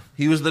 Yeah.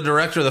 He was the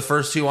director of the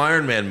first 2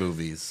 Iron Man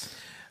movies.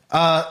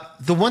 The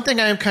one thing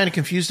I am kind of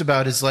confused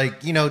about is,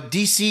 like, you know,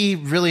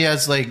 DC really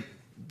has, like,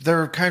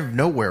 they're kind of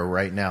nowhere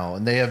right now,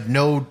 and they have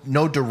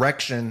no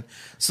direction.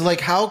 So,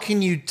 like, how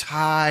can you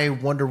tie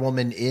Wonder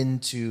Woman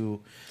into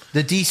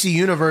the DC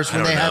universe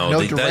when they have no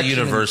direction? That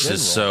universe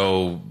is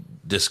so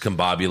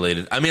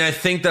discombobulated. I mean, I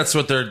think that's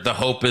what the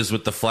hope is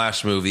with the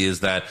Flash movie,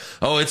 is that,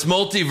 oh, it's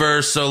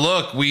multiverse, so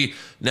look, we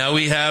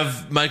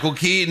have Michael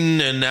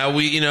Keaton, and now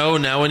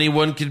now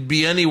anyone could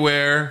be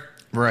anywhere.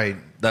 Right.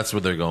 That's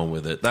where they're going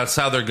with it. That's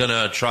how they're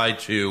gonna try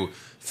to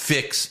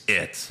fix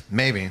it.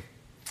 Maybe.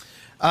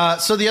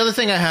 So the other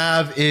thing I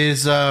have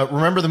is,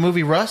 remember the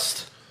movie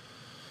Rust?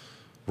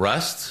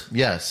 Rust?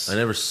 Yes. I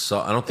never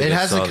saw. I don't think it I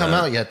hasn't saw come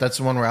that. out yet. That's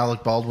the one where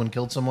Alec Baldwin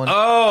killed someone.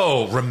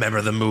 Oh,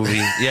 remember the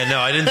movie? Yeah, no,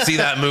 I didn't see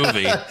that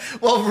movie.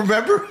 Well,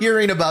 remember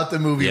hearing about the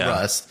movie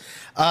Rust.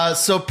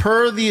 So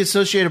per the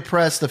Associated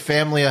Press, the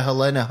family of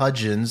Helena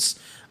Hudgens,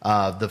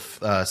 the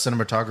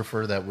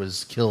cinematographer that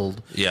was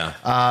killed,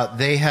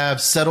 they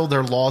have settled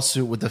their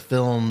lawsuit with the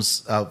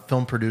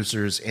film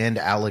producers and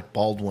Alec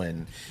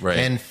Baldwin. Right.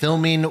 And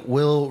filming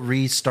will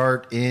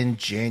restart in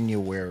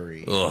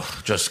January. Ugh,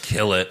 just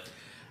kill it.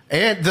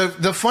 And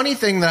the funny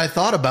thing that I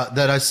thought about,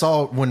 that I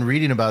saw when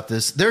reading about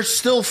this, there's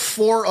still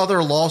 4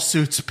 other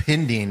lawsuits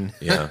pending.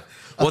 Yeah.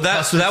 Well,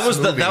 that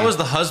was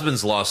the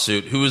husband's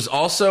lawsuit, who is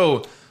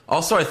also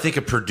I think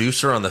a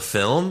producer on the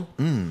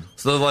film.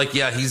 So like,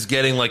 he's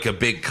getting like a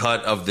big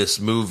cut of this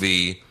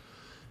movie,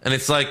 and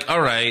it's like, all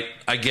right,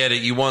 I get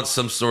it. You want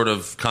some sort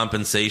of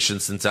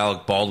compensation since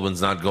Alec Baldwin's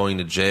not going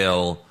to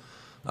jail.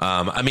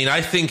 I mean,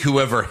 I think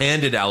whoever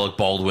handed Alec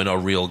Baldwin a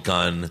real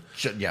gun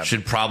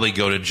should probably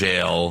go to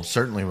jail.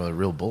 Certainly with a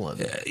real bullet.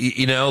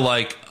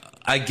 Like,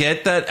 I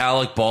get that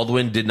Alec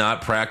Baldwin did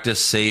not practice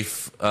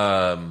safe,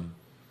 do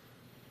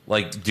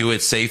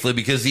it safely,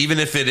 because even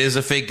if it is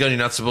a fake gun, you're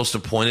not supposed to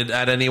point it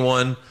at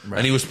anyone. Right.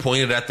 And he was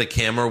pointed at the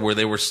camera where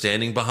they were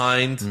standing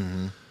behind.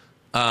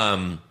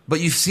 Mm-hmm.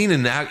 But you've seen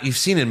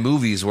in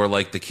movies where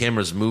like the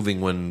camera's moving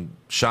when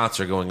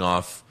shots are going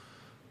off,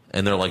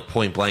 and they're like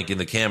point blank in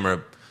the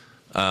camera.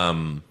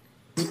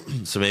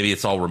 So maybe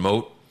it's all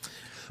remote,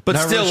 but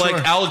not still, really,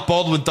 like, Alec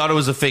Baldwin thought it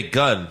was a fake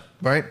gun,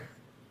 right?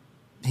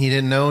 He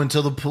didn't know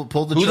until the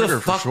pulled the trigger. Who the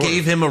fuck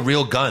gave him a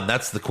real gun?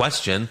 That's the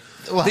question.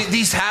 Well,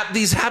 these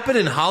happen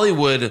in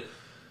Hollywood.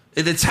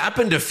 It's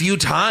happened a few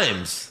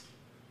times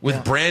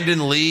with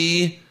Brandon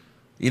Lee.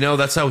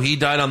 That's how he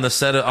died on the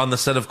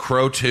set of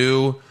Crow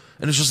 2.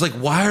 And it's just like,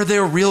 why are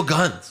there real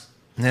guns?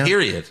 Yeah.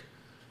 Period.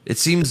 It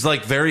seems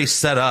like very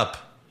set up.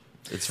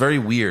 It's very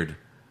weird.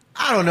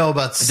 I don't know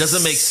about. It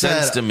doesn't make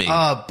sense to me.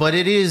 But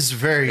it is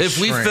very. If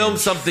we filmed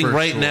something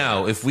right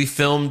now, if we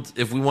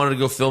wanted to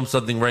go film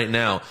something right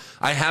now,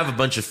 I have a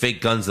bunch of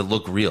fake guns that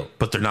look real,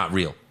 but they're not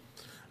real.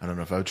 I don't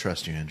know if I would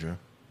trust you, Andrew.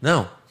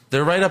 No,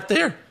 they're right up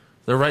there.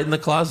 They're right in the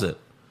closet.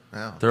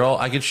 Wow. They're all.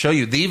 I could show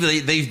you.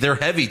 They're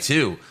heavy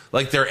too.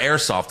 Like, they're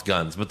airsoft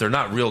guns, but they're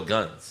not real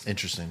guns.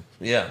 Interesting.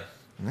 Yeah.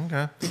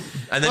 Okay.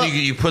 And then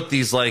you put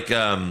these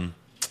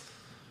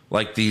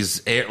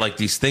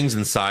these things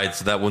inside,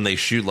 so that when they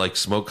shoot, like,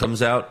 smoke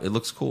comes out. It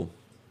looks cool.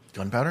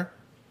 Gunpowder?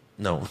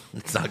 No,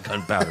 it's not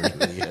gunpowder.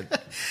 You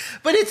idiot.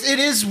 But it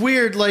is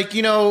weird, like,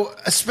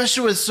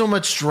 especially with so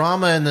much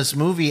drama in this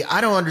movie.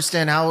 I don't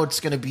understand how it's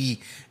going to be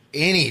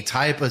any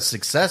type of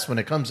success when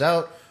it comes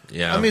out.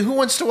 Yeah. I mean, who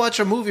wants to watch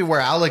a movie where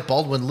Alec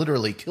Baldwin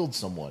literally killed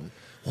someone?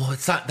 Well,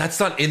 that's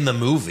not in the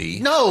movie.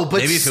 No,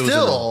 but maybe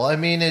still, I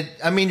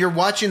mean, you're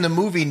watching the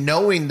movie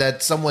knowing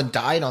that someone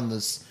died on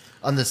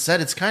the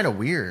set. It's kind of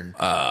weird.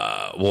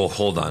 Well,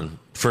 hold on.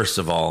 First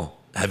of all,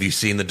 have you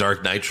seen the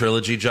Dark Knight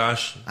trilogy,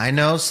 Josh? I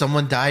know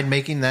someone died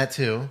making that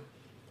too.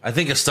 I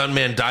think a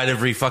stuntman died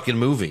every fucking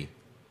movie.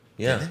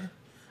 Yeah.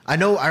 I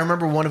know. I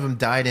remember one of them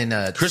died in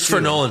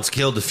Christopher Nolan's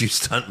killed a few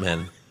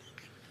stuntmen.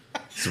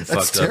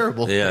 That's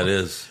terrible. Yeah, it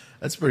is.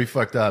 That's pretty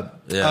fucked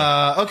up.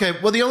 Yeah. Okay.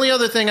 Well, the only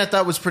other thing I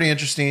thought was pretty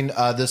interesting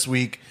this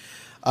week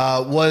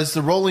was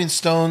the Rolling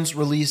Stones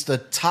released a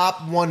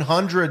top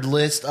 100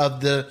 list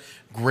of the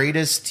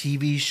greatest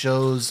TV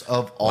shows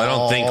of all. I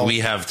don't think we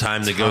have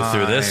time to go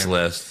through this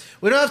list.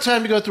 We don't have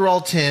time to go through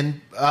all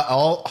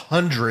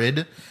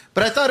 100,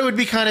 but I thought it would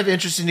be kind of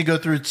interesting to go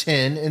through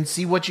 10 and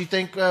see what you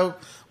think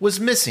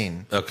was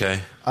missing. Okay.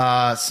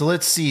 So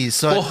let's see.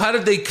 Well, how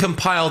did they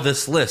compile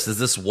this list? Is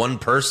this one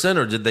person,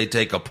 or did they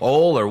take a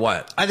poll, or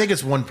what? I think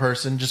it's one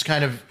person, just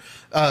kind of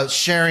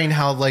sharing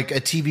how, like,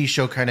 a TV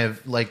show kind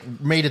of,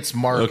 like, made its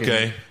mark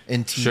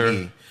in TV.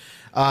 Sure.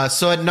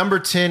 So at number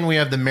 10, we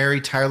have the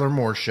Mary Tyler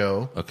Moore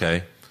Show.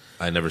 Okay.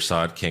 I never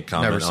saw it. Can't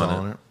comment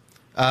on it.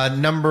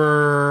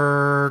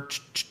 Number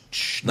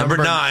 9. Number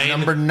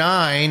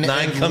 9,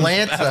 9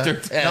 Atlanta. comes after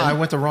 10. No, I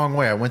went the wrong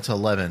way. I went to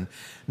 11.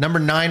 Number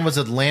 9 was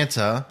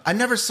Atlanta. I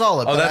never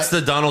saw it. Oh, that's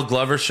the Donald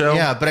Glover show?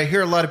 Yeah, but I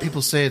hear a lot of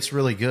people say it's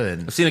really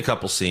good. I've seen a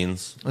couple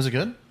scenes. Was it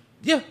good?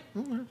 Yeah.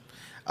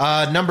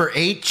 Number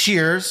 8,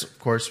 Cheers. Of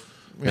course.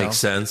 Makes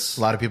sense.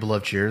 A lot of people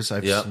love Cheers.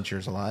 I've seen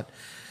Cheers a lot.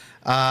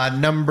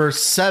 Number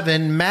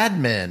 7, Mad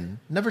Men.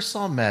 Never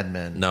saw Mad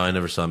Men. No, I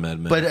never saw Mad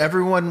Men. But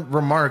everyone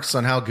remarks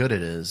on how good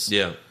it is.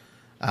 Yeah.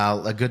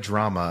 A good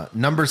drama.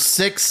 Number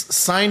 6,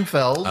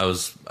 Seinfeld.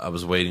 I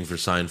was waiting for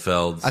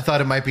Seinfeld. I thought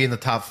it might be in the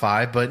top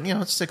 5,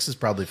 but 6 is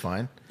probably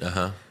fine.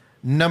 Uh-huh.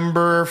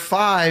 Number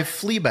 5,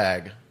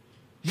 Fleabag.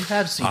 You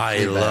have seen Fleabag,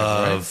 I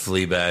love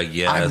right? Fleabag,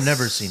 yes. I've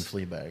never seen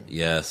Fleabag.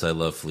 Yes, I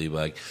love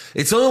Fleabag.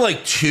 It's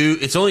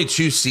only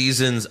two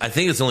seasons. I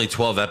think it's only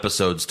 12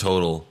 episodes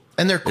total.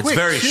 And they're quick, it's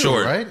very too,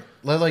 short. right?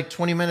 Like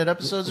 20-minute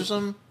episodes or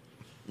something?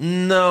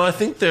 No, I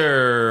think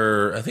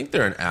they're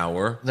an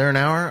hour. They're an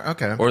hour?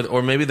 Okay.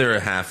 Or maybe they're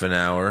a half an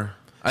hour.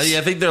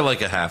 I think they're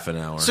like a half an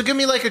hour. So give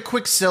me like a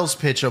quick sales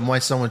pitch on why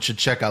someone should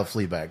check out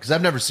Fleabag, because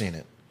I've never seen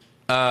it.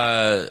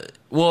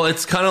 Well,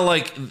 it's kind of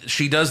like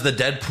she does the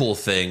Deadpool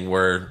thing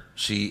where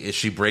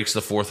she breaks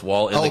the fourth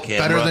wall in the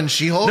camera. Better than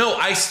She-Hulk? No,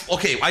 I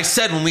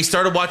said when we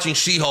started watching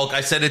She-Hulk,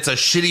 I said it's a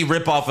shitty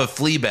ripoff of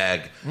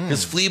Fleabag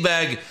because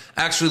Fleabag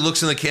actually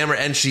looks in the camera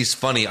and she's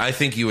funny. I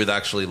think you would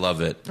actually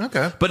love it.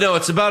 Okay. But no,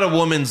 it's about a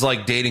woman's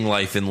like dating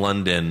life in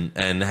London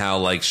and how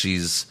like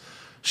she's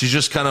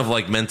just kind of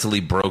like mentally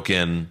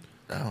broken.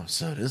 Oh,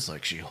 so it is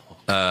like She-Hulk.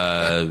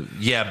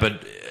 Yeah,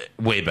 but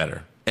way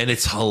better. And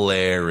it's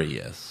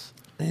hilarious.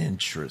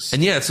 Interesting.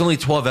 And yeah, it's only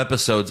 12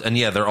 episodes, and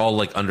yeah, they're all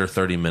like under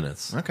 30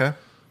 minutes. Okay.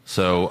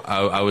 So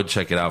I would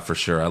check it out for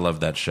sure. I love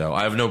that show.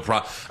 I have no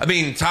problem. I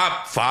mean,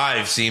 top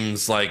 5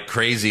 seems like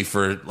crazy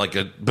for like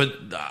but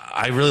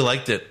I really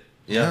liked it.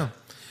 Yeah.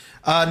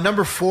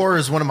 Number 4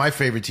 is one of my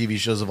favorite TV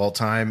shows of all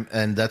time,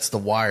 and that's The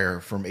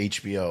Wire from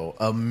HBO.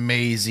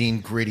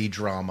 Amazing, gritty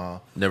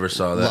drama. Never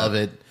saw that. Love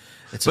it.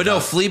 But no,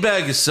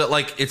 Fleabag is so,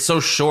 like, it's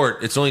so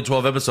short. It's only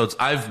 12 episodes.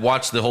 I've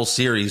watched the whole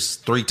series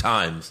 3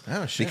 times.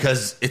 Oh, shit.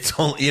 Because it's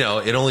only,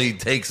 it only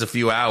takes a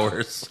few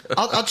hours.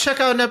 I'll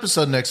check out an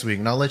episode next week,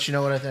 and I'll let you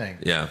know what I think.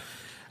 Yeah.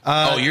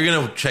 You're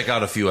going to check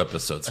out a few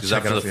episodes, because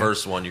after the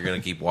first one, you're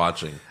going to keep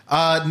watching.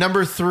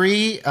 Number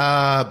 3,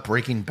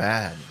 Breaking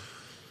Bad.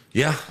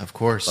 Yeah. Of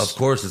course. Of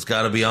course. It's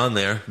got to be on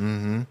there.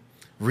 Mm-hmm.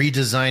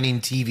 Redesigning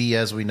TV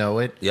as we know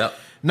it. Yep.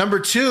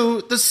 Number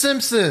 2, The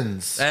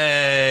Simpsons.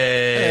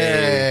 Hey.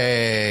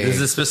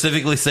 Does it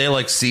specifically say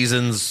like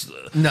seasons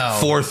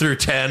 4 through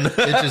 10? It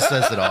just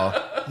says it all.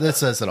 That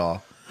says it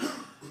all.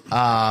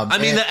 I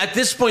mean, at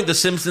this point, The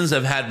Simpsons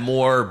have had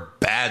more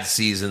bad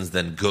seasons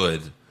than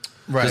good.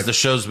 Right. Because the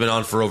show's been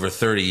on for over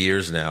 30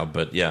 years now,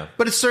 but yeah.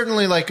 But it's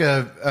certainly like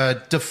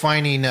a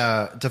defining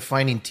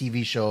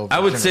TV show. I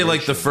would say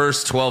like the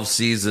first 12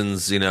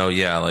 seasons,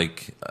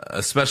 like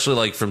especially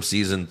like from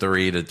season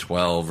 3 to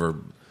 12 or.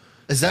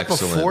 Is that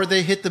before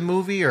they hit the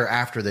movie or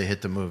after they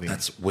hit the movie?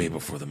 That's way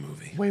before the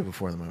movie. Way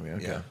before the movie,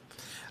 okay.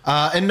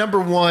 Yeah. And number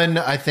 1,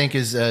 I think,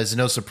 is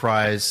no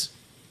surprise,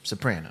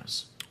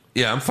 Sopranos.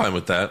 Yeah, I'm fine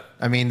with that.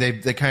 I mean,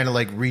 they kind of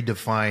like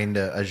redefined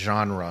a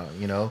genre,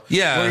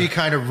 Yeah. where you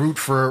kind of root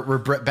for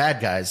bad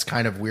guys,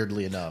 kind of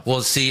weirdly enough.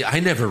 Well, see, I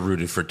never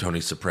rooted for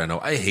Tony Soprano.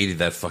 I hated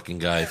that fucking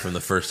guy from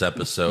the first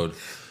episode.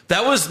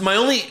 That was my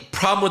only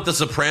problem with The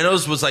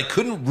Sopranos was I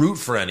couldn't root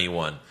for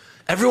anyone.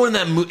 Everyone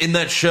in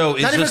that show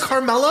is not even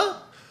Carmela.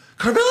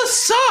 Carmela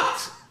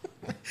sucked.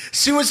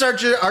 She was the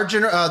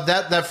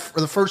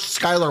first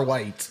Skylar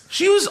White.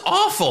 She was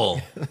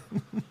awful.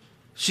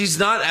 She's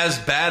not as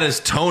bad as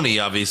Tony,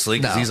 obviously,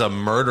 because he's a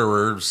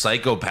murderer,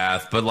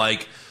 psychopath. But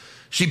like,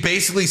 she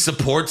basically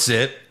supports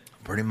it,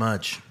 pretty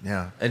much.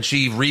 Yeah, and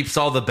she reaps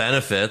all the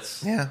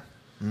benefits. Yeah,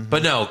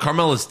 but no,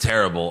 Carmela's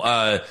terrible.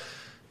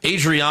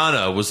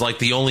 Adriana was like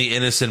the only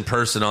innocent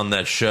person on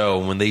that show.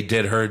 When they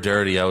did her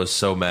dirty, I was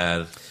so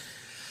mad.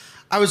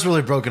 I was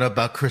really broken up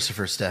about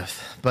Christopher's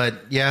death, but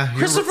yeah,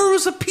 Christopher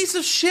was a piece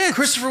of shit.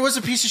 Christopher was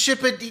a piece of shit,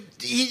 but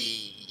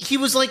he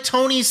was like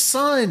Tony's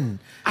son.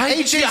 How do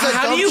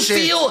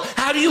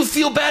you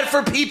feel bad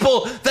for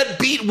people that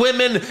beat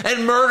women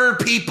and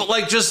murder people?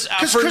 Like just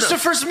because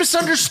Christopher's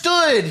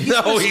misunderstood. He's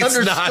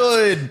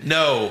misunderstood. He's not.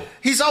 No,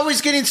 he's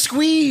always getting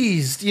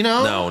squeezed.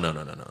 No.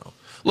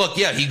 Look,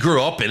 yeah, he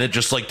grew up in it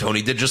just like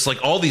Tony did, just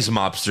like all these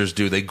mobsters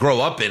do. They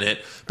grow up in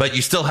it, but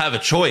you still have a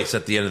choice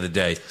at the end of the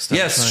day.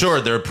 Yes, sure,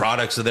 they're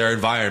products of their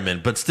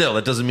environment, but still,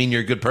 that doesn't mean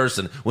you're a good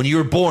person. When you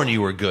were born,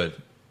 you were good.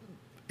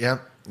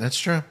 Yep, that's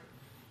true.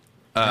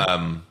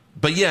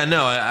 But yeah,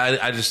 no,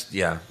 I just,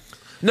 yeah.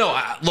 No,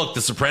 look,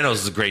 The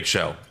Sopranos is a great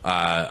show.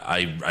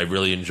 I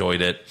really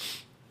enjoyed it.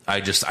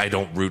 I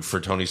don't root for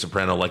Tony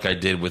Soprano like I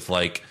did with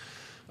like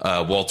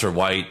Walter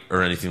White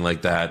or anything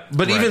like that.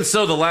 But even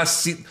so, the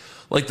last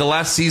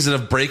season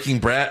of Breaking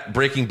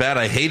Bad,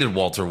 I hated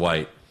Walter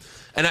White,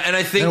 and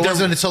I think it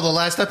wasn't until the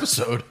last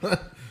episode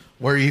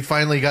where he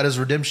finally got his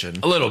redemption.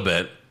 A little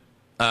bit,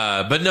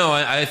 but no,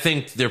 I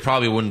think there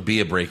probably wouldn't be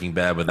a Breaking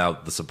Bad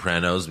without The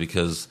Sopranos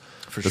because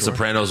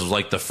Sopranos was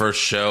like the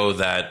first show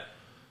that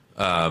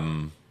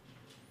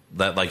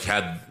like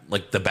had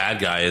like the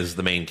bad guy as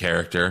the main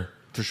character.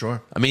 For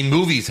sure. I mean,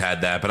 movies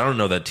had that, but I don't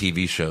know that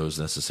TV shows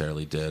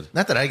necessarily did.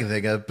 Not that I can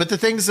think of. But the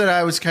things that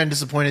I was kind of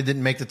disappointed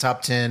didn't make the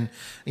top 10,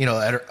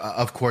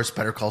 of course,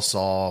 Better Call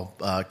Saul,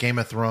 Game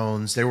of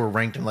Thrones, they were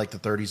ranked in like the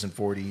 30s and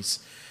 40s.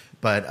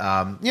 But,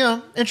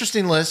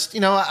 interesting list.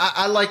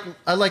 I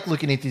like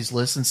looking at these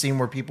lists and seeing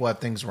where people have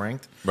things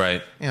ranked.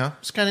 Right.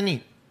 It's kind of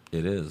neat.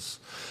 It is.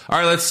 All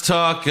right, let's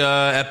talk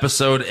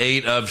episode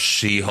 8 of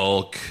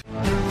She-Hulk.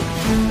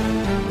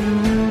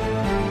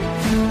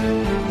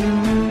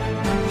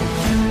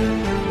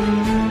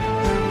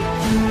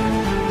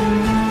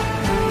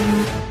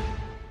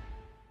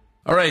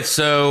 All right,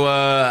 so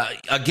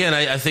again,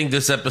 I think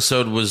this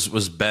episode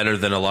was better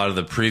than a lot of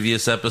the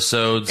previous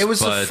episodes. It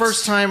was the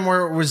first time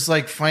where it was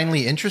like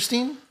finally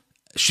interesting.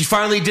 She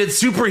finally did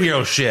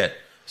superhero shit.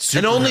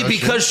 And only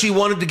because she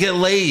wanted to get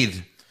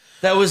laid.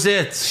 That was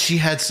it. She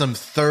had some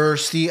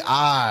thirsty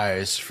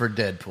eyes for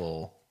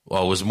Deadpool.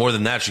 Well, it was more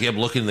than that. She kept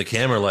looking in the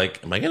camera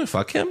like, am I going to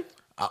fuck him?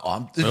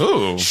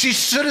 She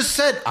should have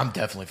said, I'm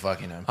definitely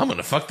fucking him. I'm going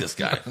to fuck this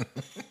guy.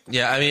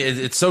 Yeah, I mean,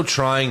 it's so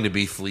trying to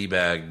be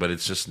Fleabag, but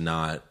it's just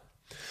not.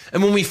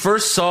 And when we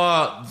first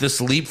saw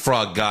this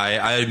leapfrog guy,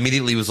 I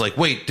immediately was like,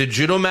 wait, did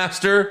Judo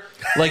Master,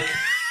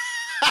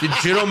 did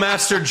Judo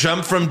Master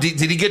jump from, did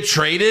he get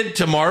traded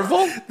to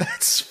Marvel?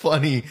 That's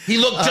funny. He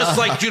looked just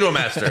like Judo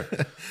Master.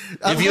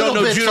 If you don't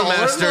know Judo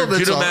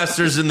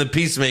Master's in the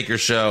Peacemaker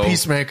show.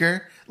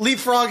 Peacemaker.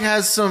 Leapfrog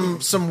has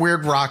some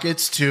weird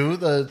rockets too,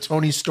 the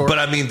Tony Stark. But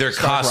I mean, their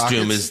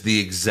costume rockets. is the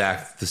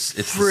exact, it's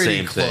the Pretty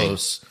same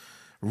close. thing.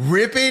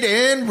 Rip it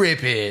and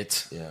rip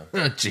it. Yeah.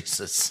 Oh,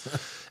 Jesus.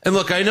 And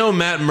look, I know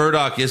Matt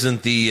Murdock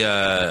isn't the,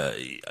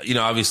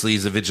 obviously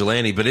he's a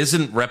vigilante, but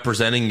isn't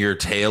representing your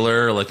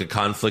tailor like a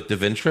conflict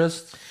of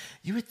interest?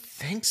 You would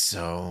think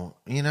so,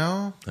 you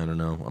know? I don't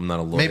know. I'm not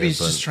a lawyer. Maybe he's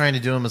just trying to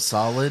do him a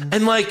solid.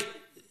 And like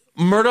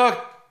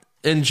Murdock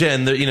and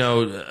Jen,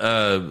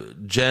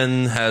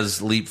 Jen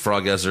has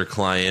Leapfrog as her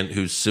client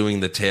who's suing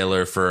the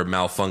tailor for a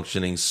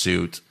malfunctioning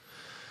suit.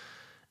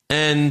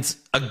 And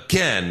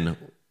again,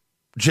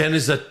 Jen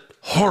is a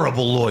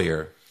horrible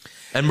lawyer.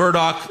 And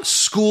Murdoch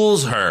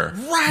schools her.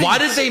 Right. Why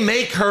did they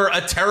make her a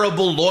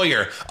terrible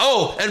lawyer?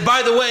 Oh, and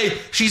by the way,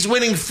 she's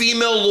winning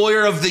Female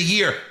Lawyer of the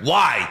Year.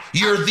 Why?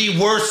 You're the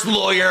worst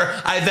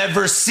lawyer I've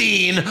ever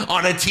seen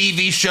on a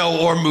TV show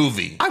or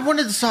movie. I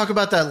wanted to talk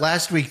about that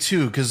last week,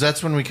 too, because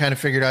that's when we kind of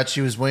figured out she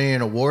was winning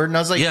an award. And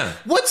I was like,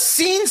 what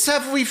scenes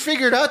have we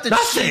figured out that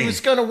she was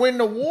going to win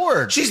an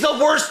award? She's the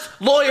worst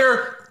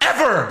lawyer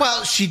ever.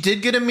 Well, she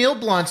did get Emil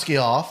Blonsky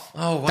off.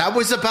 Oh, wow. That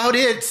was about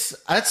it.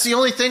 That's the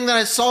only thing that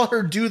I saw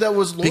her do that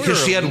was lawyer.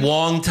 Because she had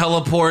Wong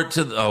teleport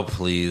to... Oh,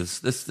 please.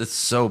 This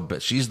so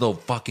bad. She's the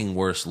fucking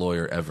worst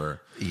lawyer ever.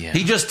 Yeah.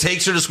 He just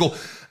takes her to school.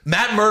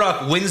 Matt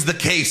Murdock wins the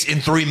case in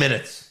 3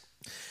 minutes.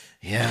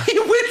 Yeah. He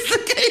wins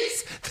the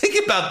case.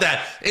 Think about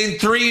that. In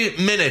 3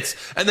 minutes.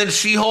 And then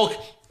She-Hulk...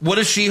 What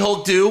does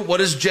She-Hulk do? What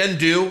does Jen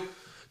do?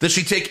 Does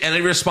she take any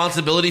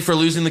responsibility for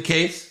losing the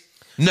case?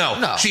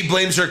 No, she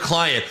blames her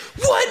client.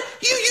 What?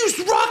 You used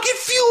rocket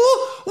fuel?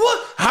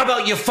 What? How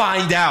about you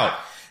find out?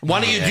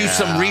 Why don't you do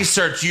some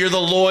research? You're the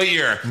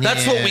lawyer.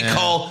 That's what we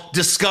call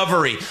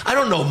discovery. I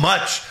don't know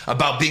much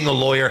about being a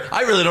lawyer.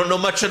 I really don't know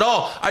much at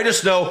all. I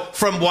just know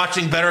from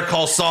watching Better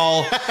Call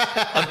Saul.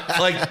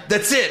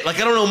 That's it. I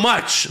don't know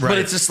much. Right. But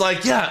it's just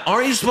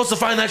aren't you supposed to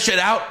find that shit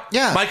out?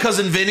 Yeah. My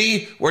Cousin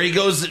Vinny, where he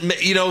goes,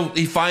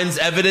 he finds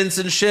evidence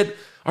and shit.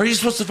 Are you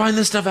supposed to find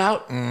this stuff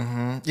out?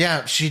 Mm-hmm.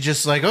 Yeah, she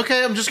just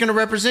okay, I'm just going to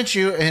represent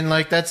you, and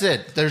that's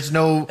it. There's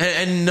no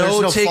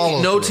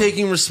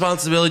taking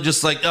responsibility.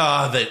 Just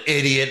the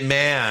idiot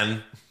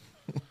man.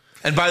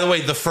 And by the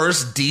way, the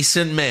first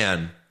decent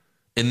man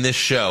in this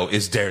show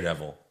is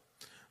Daredevil.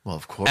 Well,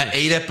 of course. At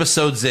 8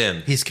 episodes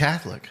in, he's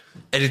Catholic,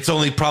 and it's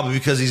only probably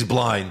because he's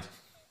blind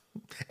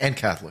and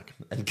Catholic.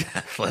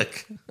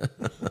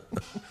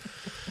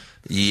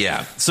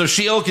 Yeah. So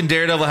She-Hulk and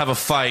Daredevil have a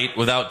fight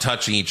without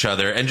touching each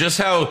other. And just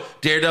how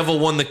Daredevil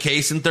won the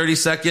case in 30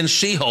 seconds,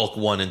 She-Hulk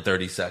won in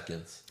 30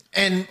 seconds.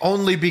 And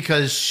only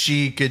because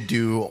she could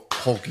do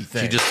hulky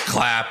things. She just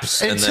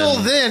claps. Until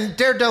then,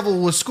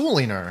 Daredevil was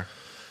schooling her.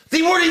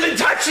 They weren't even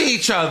touching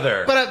each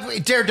other.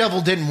 But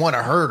Daredevil didn't want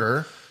to hurt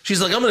her. She's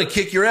like, I'm going to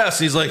kick your ass.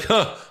 And he's like,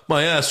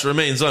 my ass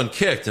remains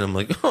unkicked. And I'm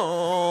like,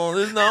 oh,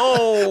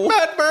 no.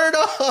 Matt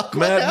Murdock.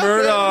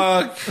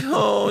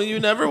 Oh,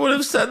 you never would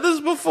have said this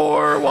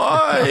before.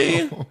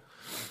 Why?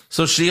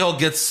 So She-Hulk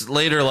gets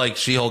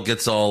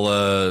all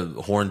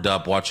horned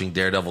up watching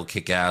Daredevil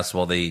kick ass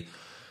while they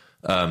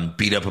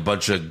beat up a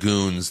bunch of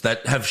goons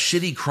that have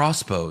shitty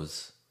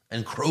crossbows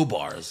and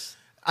crowbars.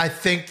 I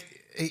think...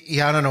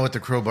 Yeah, I don't know what the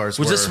crowbars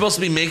were. Was this supposed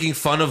to be making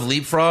fun of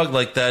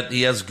Leapfrog, that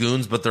he has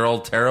goons, but they're all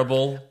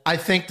terrible? I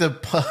think the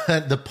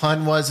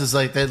pun was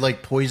they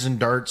had poison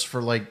darts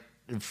for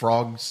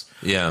frogs,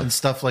 and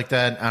stuff like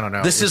that. I don't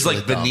know. This is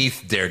really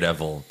beneath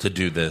Daredevil to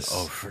do this.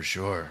 Oh, for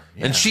sure.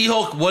 Yeah. And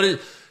She-Hulk,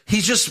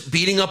 he's just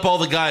beating up all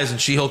the guys, and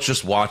She-Hulk's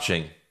just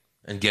watching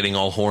and getting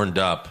all horned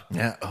up.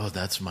 Yeah. Oh,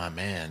 that's my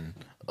man.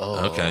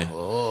 Oh, okay.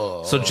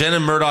 Oh. So Jen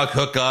and Murdoch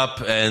hook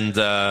up,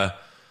 and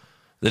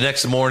the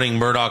next morning,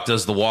 Murdoch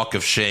does the walk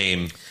of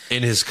shame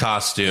in his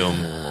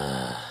costume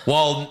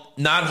while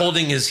not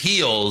holding his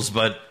heels,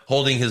 but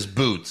holding his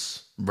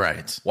boots.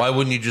 Right. Why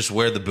wouldn't you just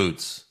wear the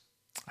boots?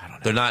 I don't know.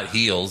 They're not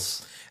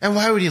heels. And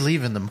why would you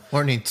leave in the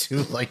morning,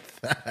 too, like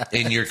that?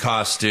 In your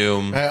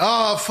costume.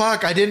 Oh,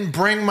 fuck. I didn't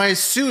bring my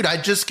suit. I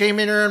just came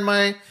in here in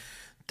my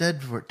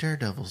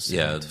Daredevil's.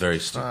 Yeah, it's very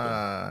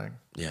stupid.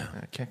 Yeah.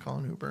 I can't call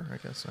an Uber, I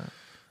guess.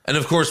 And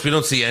of course, we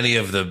don't see any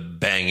of the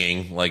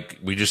banging. Like,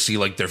 we just see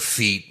like their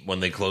feet when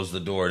they close the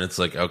door, and it's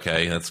like,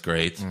 okay, that's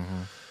great.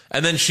 Mm-hmm.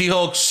 And then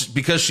She-Hulk,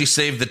 because she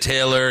saved the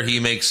tailor, he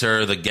makes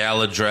her the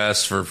gala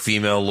dress for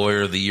Female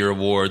Lawyer of the Year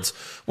awards.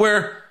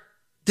 Where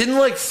didn't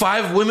like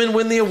 5 women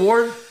win the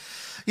award?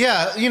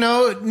 Yeah,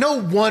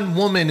 no one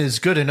woman is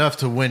good enough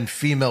to win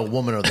Female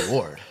Woman of the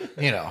Award.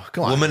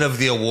 Come on. Woman of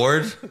the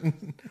Award?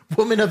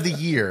 Woman of the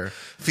Year.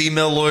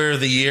 Female Lawyer of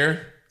the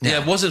Year?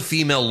 Yeah, it wasn't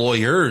Female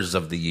Lawyers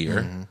of the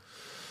Year. Mm-hmm.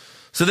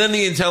 So then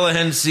the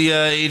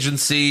intelligentsia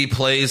agency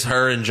plays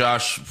her and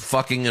Josh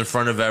fucking in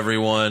front of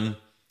everyone.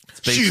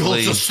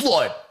 She-Hulk's a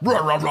slut. Rah,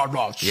 rah, rah,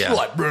 rah, yeah.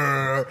 Slut.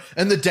 Rah.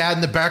 And the dad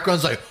in the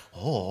background's like,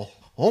 oh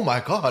my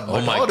God. Oh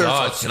my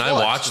God. Can I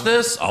watch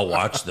this? I'll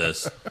watch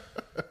this.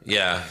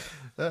 Yeah.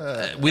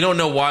 We don't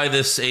know why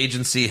this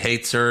agency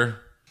hates her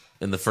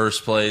in the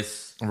first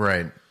place.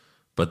 Right.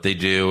 But they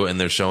do, and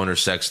they're showing her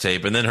sex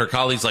tape. And then her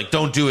colleague's like,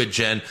 don't do it,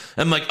 Jen.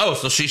 I'm like, oh,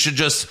 so she should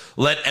just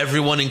let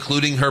everyone,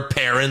 including her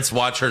parents,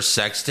 watch her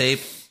sex tape?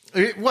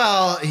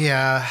 Well,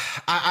 yeah.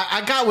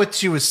 I got what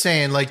she was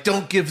saying. Like,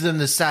 don't give them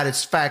the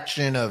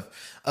satisfaction of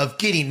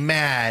getting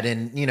mad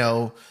and,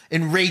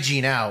 and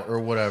raging out or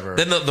whatever.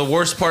 Then the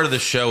worst part of the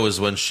show is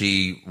when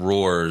she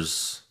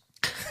roars.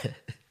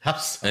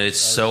 And it's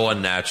so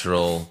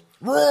unnatural.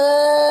 She's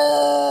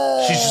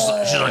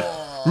like,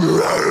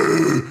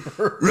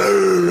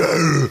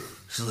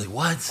 she's like,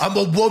 what? I'm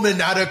a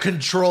woman out of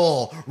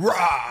control.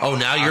 Oh,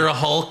 now you're a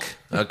Hulk?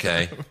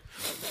 Okay.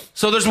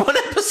 So there's one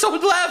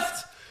episode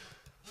left.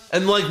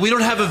 And like, we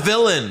don't have a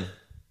villain.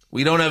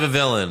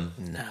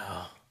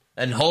 No.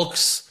 And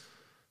Hulk's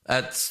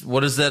at,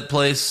 what is that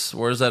place?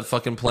 Where's that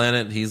fucking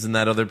planet? He's in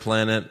that other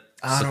planet.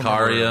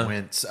 Sicaria.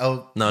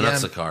 Not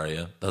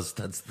Sicaria.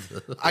 That's.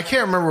 I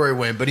can't remember where he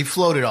went, but he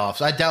floated off.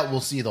 So I doubt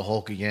we'll see the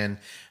Hulk again.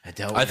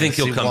 I think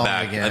he'll come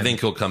back. Again. I think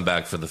he'll come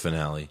back for the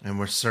finale. And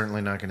we're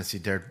certainly not going to see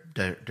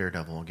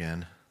Daredevil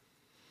again.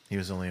 He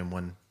was only in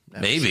one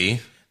episode.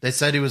 Maybe. They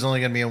said he was only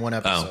going to be in one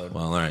episode. Oh,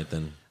 well, all right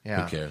then.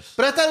 Yeah. Who cares?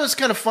 But I thought it was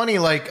kind of funny,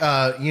 like,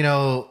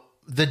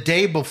 the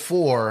day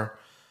before,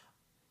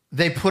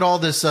 they put all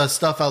this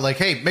stuff out, like,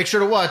 hey, make sure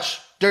to watch.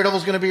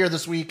 Daredevil's going to be here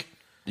this week.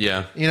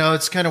 Yeah.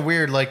 It's kind of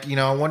weird. Like,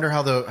 I wonder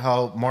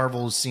how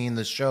Marvel's seeing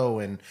the show,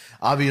 and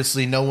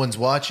obviously no one's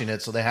watching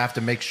it, so they have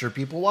to make sure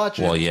people watch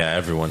it. Well, yeah,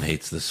 everyone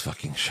hates this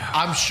fucking show.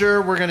 I'm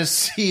sure we're going to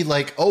see,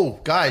 like, oh,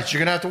 guys, you're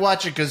going to have to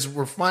watch it because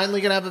we're finally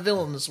going to have a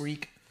villain this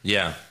week.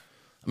 Yeah.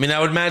 I mean,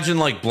 I would imagine,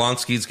 like,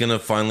 Blonsky's going to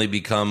finally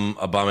become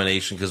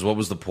Abomination, because what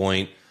was the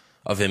point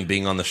of him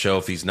being on the show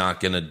if he's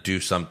not going to do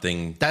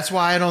something? That's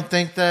why I don't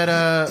think that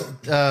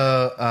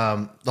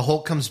the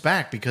Hulk comes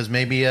back, because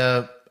maybe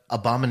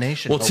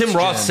Abomination. Well, Tim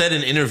Roth said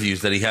in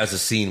interviews that he has a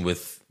scene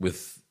with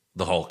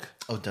the Hulk.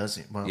 Oh, does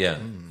he? Well, yeah.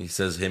 He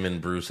says him and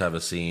Bruce have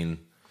a scene.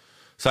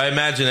 So I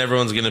imagine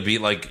everyone's going to be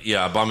like,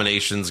 yeah,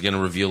 Abomination's going to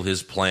reveal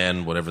his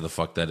plan, whatever the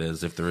fuck that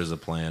is, if there is a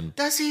plan.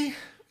 Does he?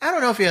 I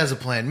don't know if he has a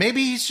plan.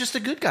 Maybe he's just a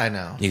good guy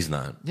now. He's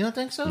not. You don't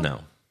think so?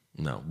 No.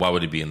 Why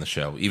would he be in the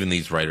show? Even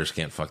these writers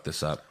can't fuck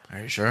this up. Are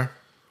you sure?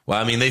 Well,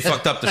 I mean, they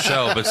fucked up the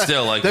show, but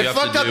still, like, they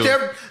fucked up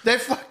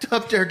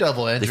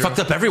Daredevil, Andrew. They fucked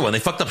up everyone. They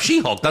fucked up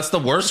She-Hulk. That's the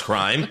worst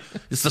crime.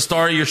 It's the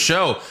star of your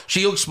show.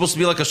 She-Hulk's supposed to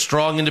be like a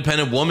strong,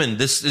 independent woman.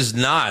 This is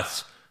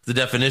not the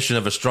definition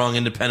of a strong,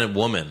 independent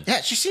woman.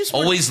 Yeah, she seems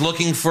always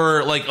looking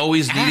for, like,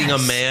 always needing a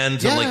man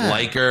to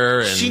like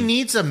her. And she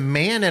needs a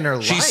man in her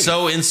life. She's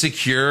so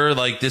insecure.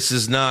 Like, this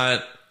is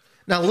not.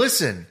 Now,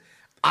 listen.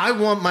 I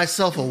want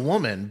myself a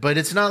woman, but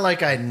it's not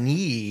like I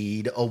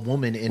need a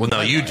woman in my life.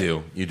 Well, no, you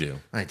do. You do.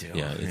 I do.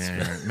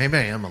 Yeah. Maybe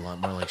I am a lot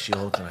more like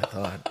She-Hulk than I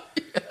thought.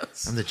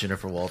 Yes. I'm the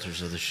Jennifer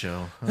Walters of the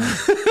show.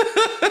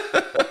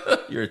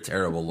 You're a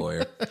terrible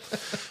lawyer.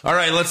 All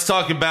right, let's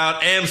talk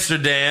about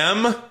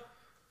Amsterdam.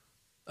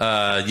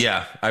 I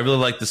really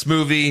like this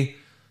movie.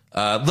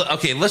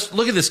 Okay, let's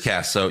look at this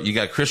cast. So you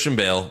got Christian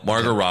Bale,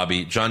 Margot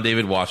Robbie, John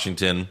David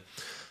Washington,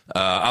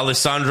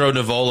 Alessandro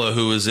Nivola,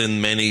 who is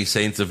in many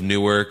Saints of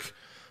Newark,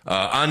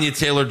 Anya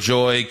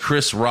Taylor-Joy,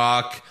 Chris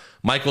Rock,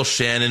 Michael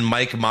Shannon,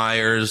 Mike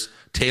Myers,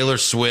 Taylor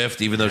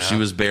Swift, even though she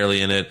was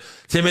barely in it,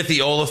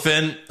 Timothy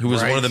Olyphant, who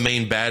was one of the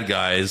main bad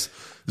guys,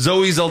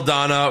 Zoe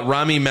Saldana,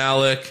 Rami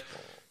Malek,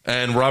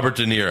 and Robert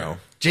De Niro.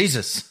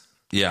 Jesus.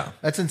 Yeah.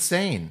 That's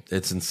insane.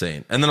 It's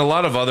insane. And then a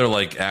lot of other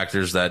like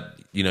actors that,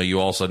 you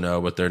also know,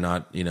 but they're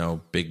not,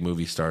 big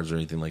movie stars or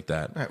anything like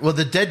that. Right. Well,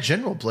 the dead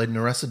general played in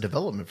Arrested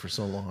Development for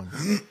so long.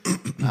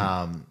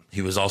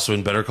 He was also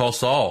in Better Call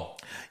Saul.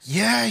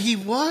 Yeah, he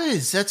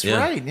was. That's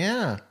right.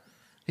 Yeah.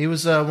 He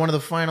was one of the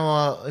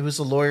final, he was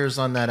the lawyers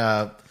on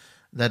that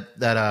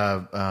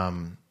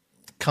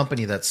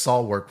company that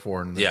Saul worked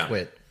for and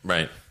quit.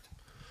 Right.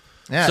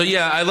 Yeah. So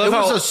I love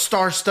how it was a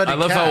star-studded. I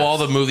love cast. how all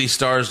the movie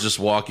stars just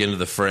walk into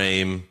the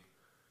frame.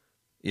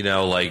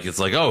 Like it's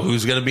like, oh,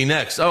 who's gonna be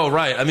next? Oh,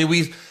 right. I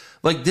mean,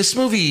 this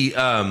movie.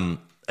 I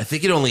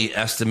think it only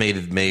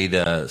made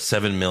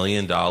 $7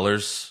 million.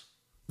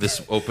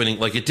 This opening,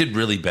 like, it did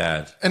really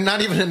bad, and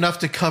not even enough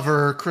to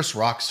cover Chris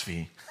Rock's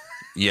fee.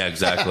 Yeah,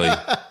 exactly.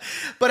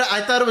 But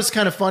I thought it was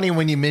kind of funny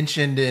when you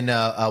mentioned in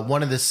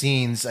one of the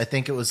scenes, I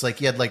think it was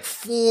like you had like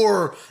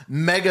 4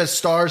 mega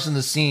stars in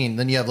the scene.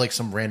 Then you have like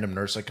some random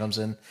nurse that comes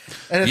in.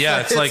 And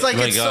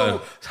it's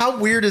so, how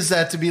weird is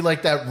that to be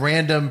like that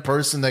random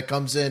person that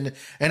comes in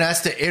and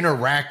has to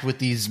interact with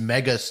these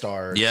mega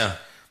stars? Yeah.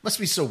 Must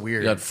be so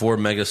weird. You got 4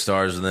 mega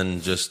stars and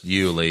then just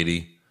you,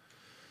 lady.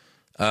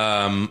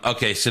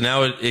 Okay, so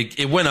now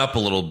it went up a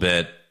little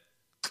bit.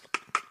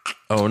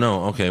 Oh,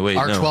 no. Okay, wait.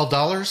 Our no.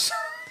 $12?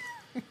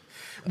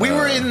 We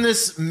were in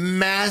this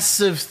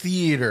massive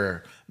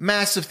theater,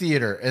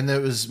 and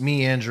it was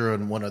me, Andrew,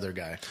 and one other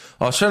guy.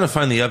 I was trying to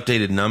find the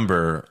updated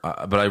number,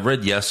 but I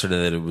read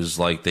yesterday that it was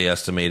like they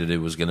estimated it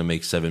was going to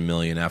make $7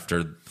 million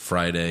after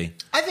Friday.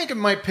 I think it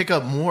might pick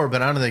up more,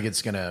 but I don't think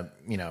it's gonna,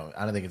 I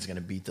don't think it's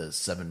gonna beat the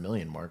 $7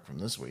 million mark from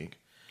this week.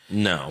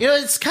 No,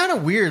 it's kind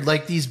of weird.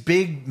 Like these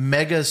big,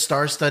 mega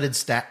star-studded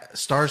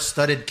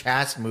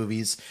cast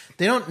movies,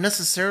 they don't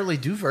necessarily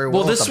do very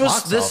well. Well, at the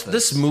box office.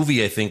 This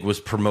movie, I think, was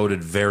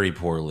promoted very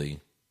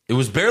poorly. It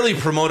was barely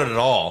promoted at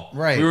all.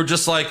 Right. We were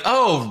just like,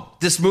 oh,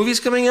 this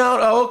movie's coming out?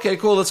 Oh, okay,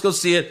 cool. Let's go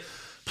see it.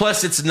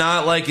 Plus, it's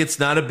not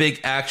a big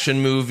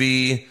action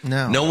movie.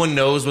 No one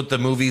knows what the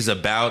movie's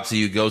about, so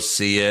you go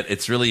see it.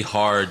 It's really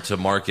hard to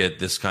market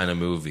this kind of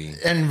movie.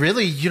 And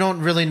really, you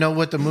don't really know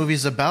what the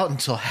movie's about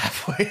until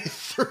halfway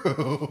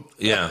through.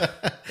 Yeah,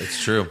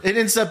 it's true. It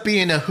ends up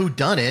being a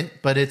whodunit,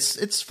 but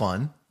it's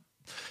fun.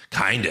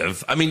 Kind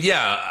of. I mean,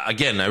 yeah,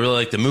 again, I really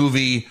like the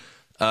movie.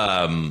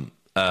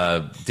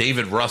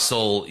 David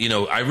Russell,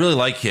 I really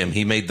like him.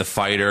 He made The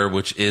Fighter,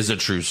 which is a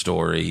true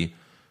story.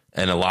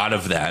 And a lot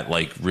of that,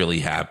 like, really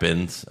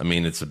happened. I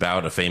mean, it's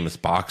about a famous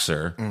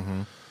boxer.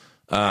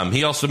 Mm-hmm.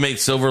 He also made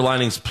Silver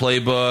Linings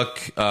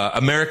Playbook,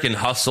 American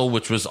Hustle,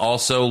 which was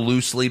also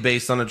loosely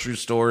based on a true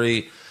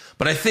story.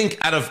 But I think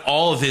out of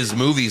all of his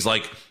movies,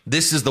 like,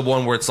 this is the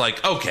one where it's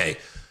like, okay,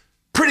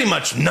 pretty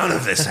much none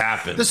of this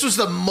happened. This was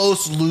the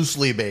most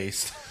loosely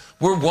based.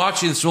 We're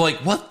watching this, we're like,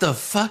 what the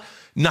fuck?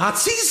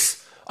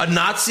 Nazis? A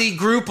Nazi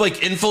group,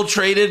 like,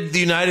 infiltrated the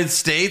United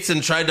States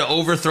and tried to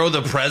overthrow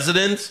the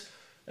president?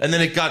 And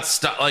then it got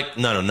stuck. Like,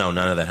 no, none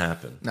of that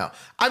happened. No.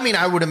 I mean,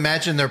 I would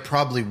imagine there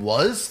probably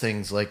was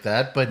things like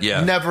that, but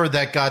never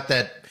got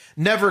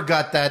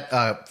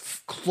that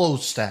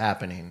close to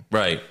happening.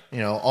 Right.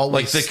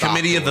 Always like the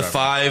Committee of the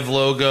Five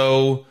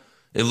logo.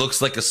 It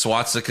looks like a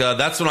swastika.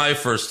 That's when I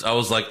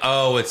was like,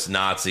 oh, it's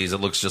Nazis.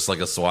 It looks just like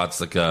a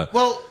swastika.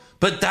 Well,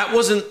 but that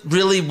wasn't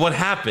really what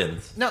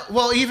happened. No,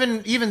 well,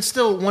 even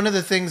still, one of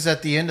the things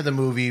at the end of the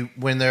movie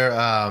when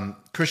they're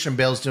Christian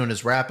Bale's doing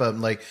his wrap up,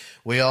 like,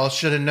 we all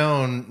should have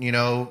known,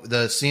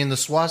 seeing the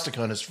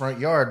swastika in his front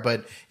yard,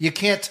 but you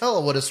can't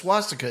tell what a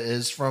swastika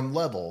is from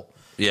level.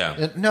 Yeah,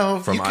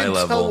 from you can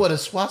tell what a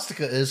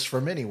swastika is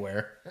from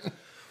anywhere.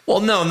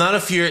 Well, no, not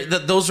if you're.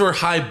 Those were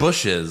high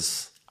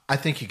bushes. I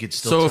think you could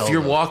still. So tell if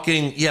you're them.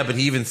 walking, yeah, but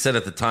he even said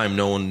at the time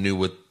no one knew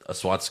what a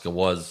swastika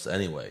was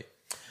anyway.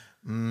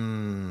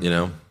 Maybe.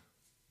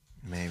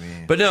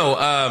 But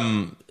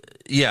no,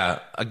 yeah,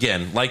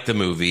 again, like the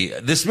movie.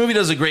 This movie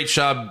does a great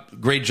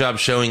job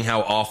showing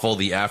how awful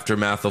the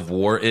aftermath of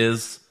war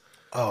is.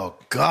 Oh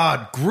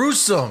God,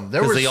 gruesome.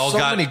 There were they all so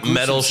got many gruesome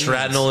metal scenes.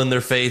 shrapnel in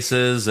their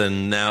faces,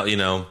 and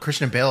now,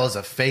 Christian Bale has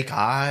a fake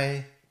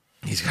eye.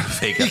 He's got a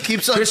fake eye. He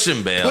keeps on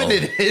Christian Bale.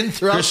 putting it in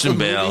throughout Christian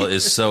the Bale movie.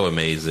 is so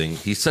amazing.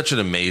 He's such an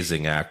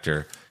amazing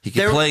actor. He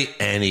can play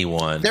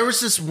anyone. There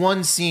was this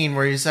one scene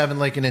where he's having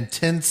like an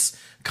intense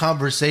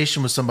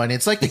conversation with somebody.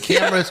 It's like the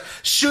camera's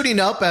shooting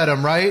up at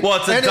him, right? Well,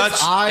 it's a and Dutch,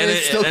 his eye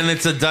is still- and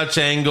it's a Dutch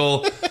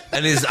angle,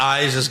 and his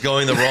eye is just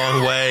going the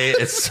wrong way.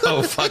 It's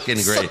so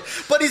fucking great.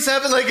 But he's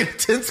having like an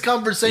intense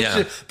conversation.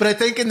 Yeah. But I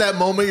think in that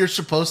moment you're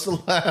supposed to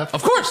laugh.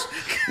 Of course.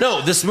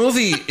 No, this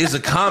movie is a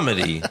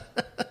comedy.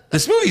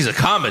 This movie's a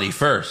comedy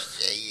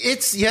first.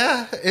 It's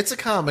a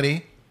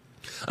comedy.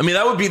 I mean,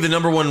 that would be the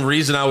number one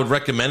reason I would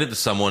recommend it to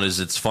someone is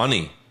it's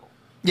funny.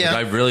 Yeah.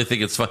 Like, I really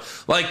think it's fun.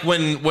 Like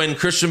when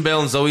Christian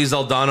Bale and Zoe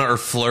Saldana are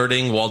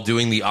flirting while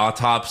doing the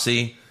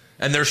autopsy,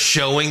 and they're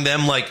showing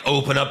them like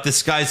open up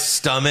this guy's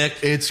stomach.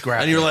 It's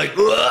graphic. And you're like,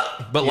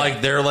 ugh! But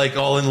like they're like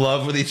all in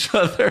love with each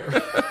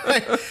other.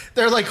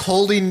 They're like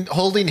holding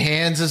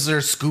hands as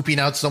they're scooping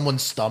out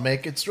someone's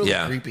stomach. It's really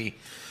creepy.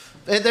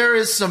 There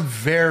is some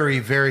very,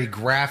 very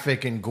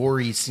graphic and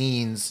gory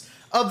scenes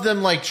of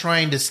them like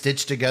trying to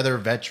stitch together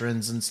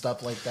veterans and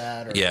stuff like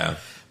that.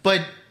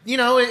 But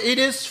it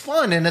is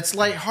fun and it's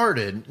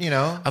lighthearted,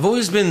 I've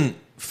always been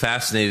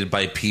fascinated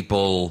by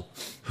people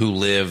who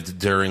lived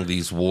during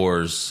these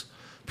wars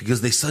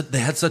because they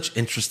had such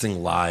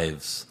interesting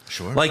lives.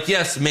 Sure. Like,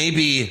 yes,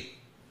 maybe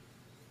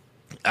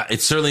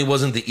it certainly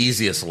wasn't the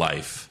easiest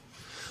life.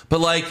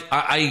 But like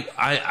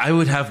I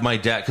would have my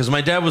dad, because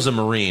my dad was a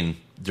Marine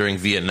during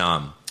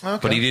Vietnam. Okay.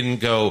 But he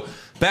didn't go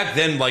back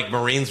then. Like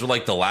Marines were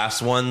like the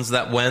last ones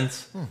that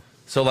went.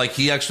 So like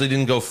he actually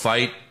didn't go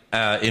fight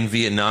in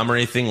Vietnam or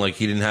anything. Like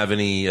he didn't have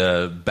any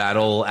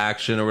battle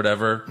action or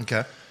whatever.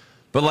 Okay.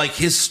 But like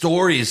his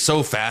story is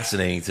so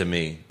fascinating to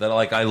me that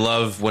like I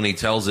love when he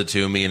tells it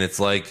to me, and it's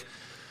like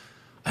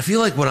I feel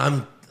like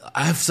when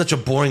I have such a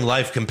boring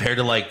life compared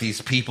to like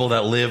these people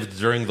that lived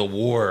during the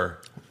war.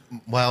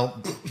 Well,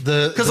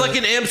 because like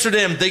in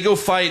Amsterdam, they go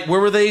fight. Where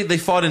were they? They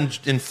fought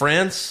in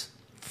France.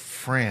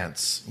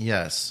 France,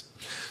 yes.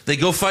 They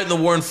go fight in the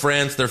war in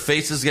France. Their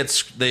faces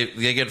they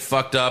get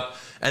fucked up.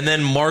 And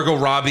then Margot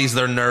Robbie's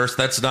their nurse.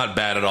 That's not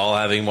bad at all,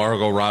 having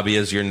Margot Robbie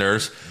as your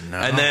nurse. No,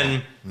 and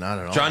then not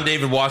at all. John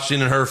David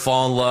Washington and her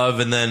fall in love.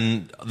 And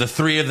then the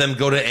three of them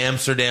go to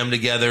Amsterdam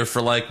together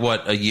for like,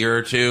 what, a year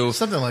or two?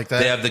 Something like that.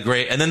 They have the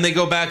great... And then they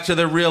go back to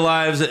their real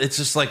lives. It's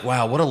just like,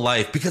 wow, what a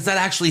life. Because that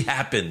actually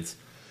happened.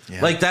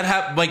 Yeah. Like, that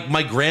happened. Like,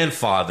 my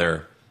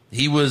grandfather,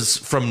 he was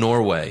from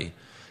Norway.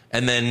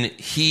 And then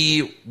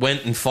he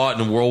went and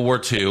fought in World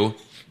War II.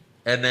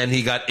 And then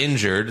he got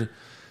injured.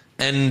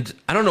 And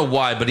I don't know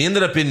why, but he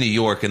ended up in New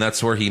York, and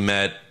that's where he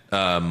met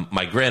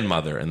my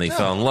grandmother, and they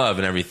fell in love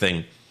and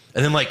everything.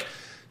 And then, like,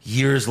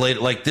 years later,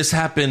 like, this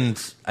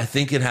happened, I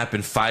think it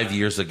happened 5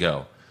 years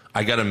ago.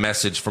 I got a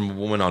message from a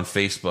woman on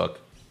Facebook.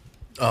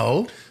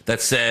 Oh?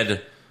 That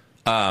said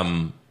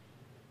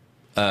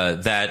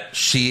that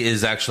she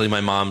is actually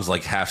my mom's,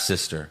 like,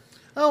 half-sister.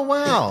 Oh,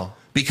 wow.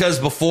 Because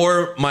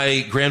before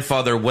my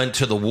grandfather went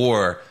to the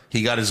war,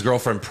 he got his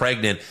girlfriend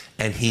pregnant,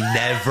 and he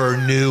never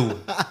knew.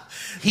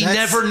 He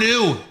never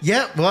knew.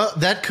 Yeah, well,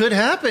 that could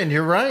happen.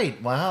 You're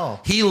right.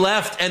 Wow. He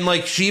left, and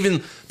like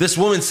this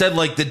woman said,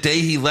 like the day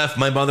he left,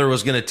 my mother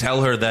was going to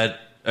tell him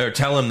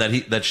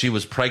that she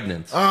was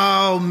pregnant.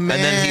 Oh man!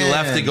 And then he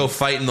left to go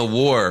fight in the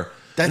war.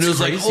 That's and it was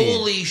crazy. like,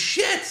 holy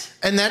shit!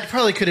 And that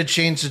probably could have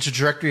changed the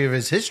trajectory of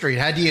his history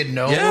had he had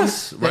known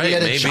that he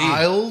had a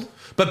child.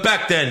 But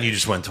back then, you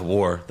just went to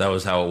war. That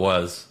was how it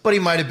was. But he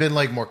might have been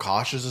like more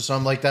cautious or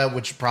something like that,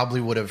 which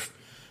probably would have,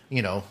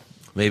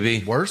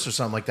 maybe worse or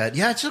something like that.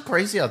 Yeah, it's so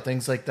crazy how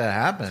things like that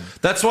happen.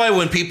 That's why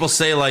when people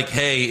say like,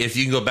 hey, if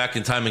you can go back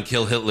in time and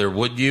kill Hitler,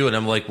 would you? And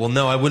I'm like, well,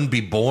 no, I wouldn't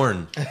be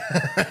born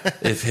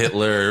if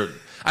Hitler...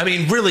 I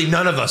mean, really,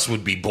 none of us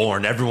would be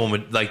born. Everyone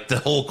would, like, the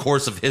whole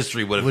course of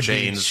history would have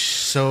changed.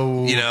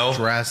 So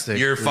drastic.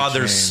 Your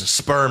father's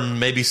sperm,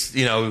 maybe,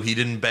 he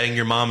didn't bang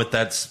your mom at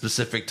that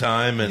specific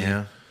time,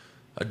 and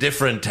a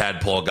different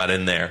tadpole got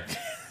in there.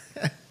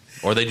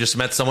 Or they just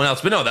met someone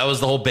else. But no, that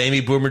was the whole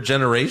baby boomer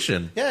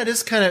generation. Yeah, it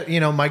is kind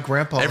of, my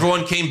grandpa...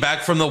 Everyone came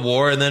back from the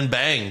war and then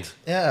banged.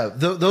 Yeah,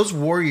 those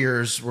war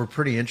years were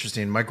pretty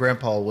interesting. My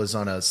grandpa was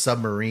on a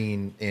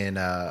submarine in...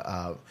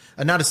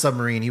 not a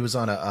submarine. He was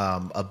on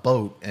a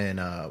boat in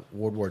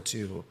World War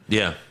II.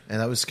 Yeah.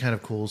 And that was kind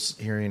of cool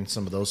hearing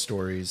some of those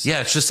stories.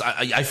 Yeah, it's just...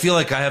 I feel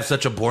like I have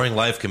such a boring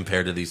life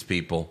compared to these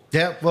people.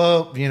 Yeah,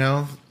 well,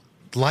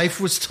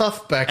 life was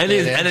tough back then.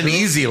 And an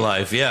easy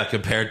life, yeah,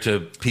 compared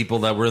to people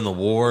that were in the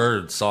war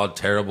and saw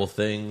terrible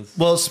things.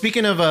 Well,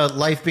 speaking of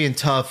life being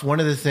tough, one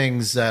of the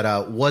things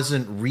that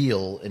wasn't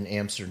real in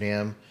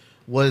Amsterdam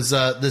was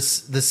the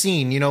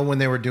scene. When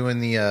they were doing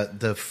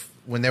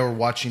when they were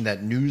watching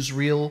that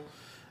newsreel,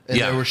 and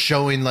they were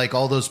showing like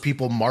all those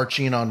people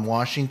marching on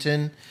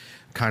Washington,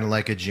 kind of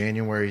like a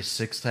January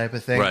 6th type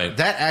of thing. Right.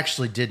 That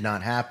actually did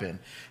not happen.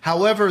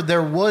 However,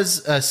 there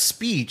was a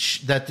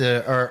speech that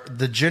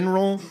the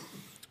general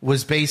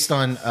was based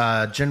on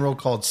a general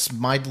called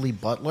Smiley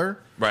Butler.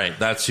 Right,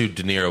 that's who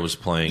De Niro was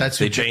playing.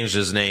 They changed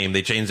his name.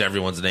 They changed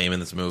everyone's name in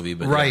this movie.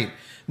 But right. Yeah.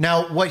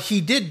 Now, what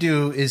he did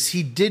do is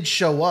he did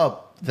show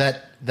up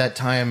that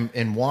time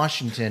in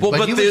Washington. Well,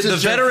 but the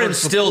veterans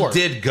still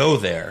did go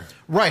there.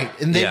 Right,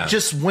 and they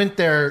just went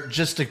there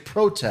just to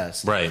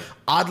protest. Right.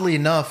 Oddly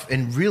enough,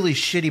 and really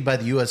shitty by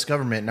the U.S.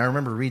 government, and I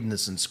remember reading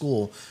this in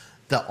school,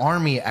 the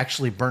army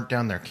actually burnt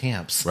down their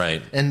camps.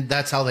 Right. And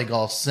that's how they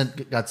got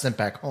sent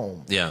back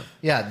home. Yeah.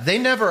 Yeah, they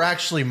never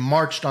actually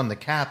marched on the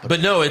Capitol.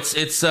 But no, it's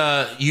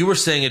you were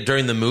saying it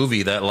during the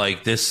movie that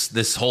like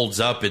this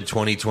holds up in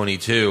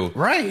 2022.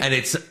 Right. And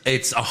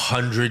it's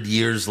 100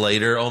 years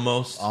later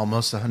almost.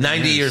 Almost 100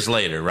 90 years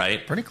later,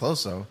 right? Pretty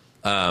close though.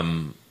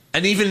 And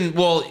even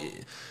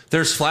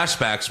there's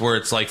flashbacks where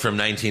it's like from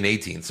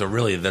 1918. So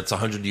really that's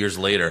 100 years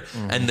later.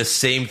 Mm-hmm. And the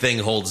same thing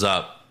holds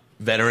up.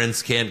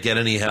 Veterans can't get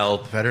any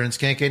help.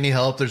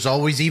 There's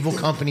always evil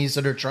companies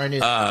that are trying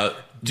to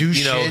do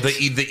shit.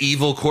 The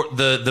evil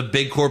the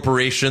big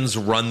corporations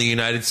run the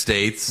United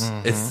States.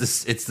 Mm-hmm.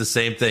 It's the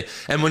same thing.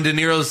 And when De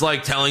Niro's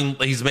like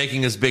he's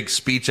making his big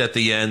speech at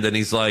the end, and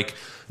he's like,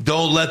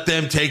 "Don't let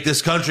them take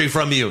this country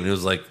from you." And he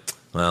was like,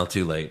 "Well,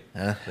 too late.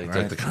 They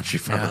took the country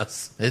from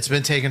us. It's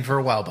been taken for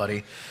a while,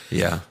 buddy."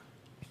 Yeah.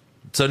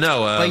 So no,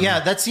 but yeah,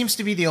 that seems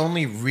to be the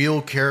only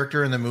real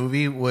character in the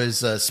movie was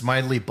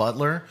Smiley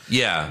Butler.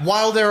 Yeah.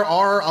 While there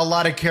are a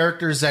lot of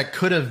characters that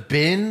could have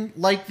been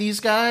like these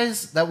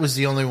guys, that was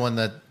the only one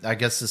that I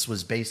guess this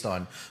was based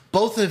on.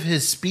 Both of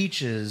his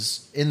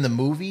speeches in the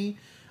movie,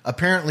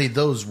 apparently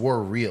those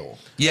were real.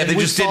 Yeah, and they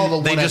just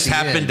didn't. They just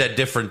happened at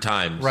different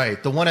times.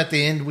 Right. The one at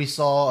the end we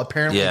saw,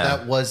 apparently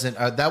that wasn't.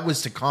 That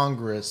was to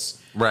Congress.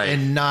 Right.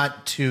 And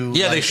not to...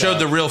 Yeah, they showed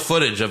the real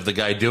footage of the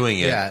guy doing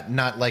it. Yeah,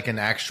 not like an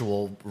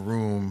actual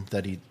room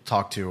that he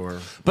talked to or...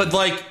 But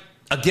like,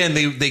 again,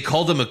 they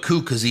called him a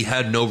kook because he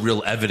had no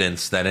real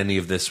evidence that any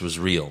of this was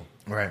real.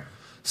 Right.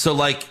 So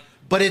like,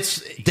 But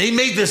it's They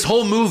made this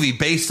whole movie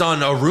based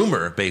on a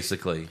rumor,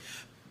 basically.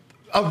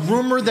 a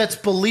rumor that's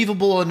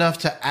believable enough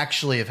to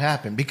actually have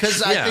happened.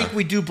 Because I think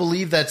we do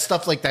believe that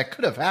stuff like that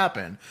could have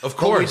happened. Of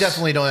course. But we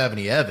definitely don't have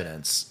any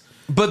evidence.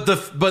 But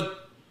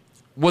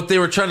what they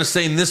were trying to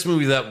say in this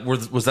movie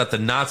was that the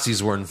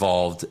Nazis were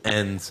involved,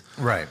 and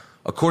Right.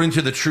 according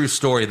to the true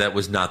story, that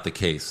was not the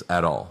case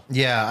at all.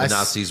 Yeah, the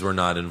Nazis were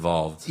not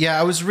involved. Yeah,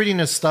 I was reading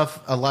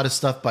a lot of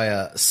stuff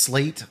by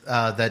Slate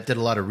that did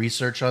a lot of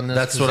research on this.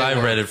 That's what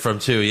I read it from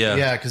too. Yeah,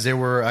 yeah, because they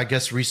were, I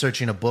guess,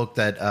 researching a book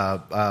that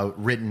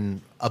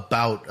written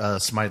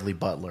about Smiley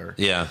Butler.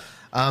 yeah.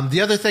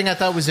 The other thing I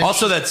thought was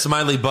Also, that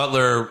Smiley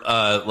Butler,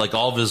 like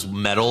all of his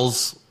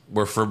medals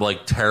were for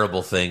like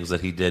terrible things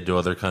that he did to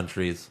other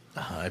countries.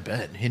 I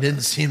bet he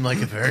didn't seem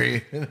like a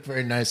very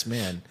very nice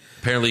man.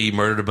 Apparently, he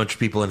murdered a bunch of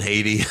people in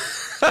Haiti.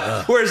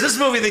 Whereas this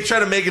movie, they try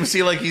to make him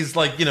seem like he's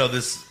like,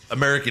 this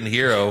American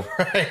hero,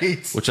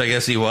 Right. which I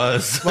guess he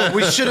was. Well,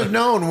 we should have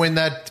known when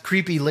that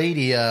creepy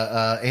lady,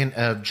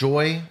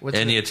 Joy,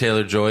 Anya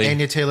Taylor-Joy.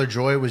 Anya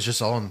Taylor-Joy was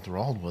just all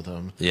enthralled with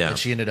him. Yeah. And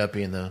she ended up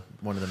being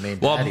one of the main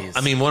Well, baddies.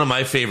 I mean, one of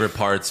my favorite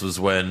parts was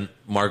when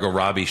Margot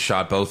Robbie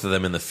shot both of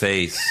them in the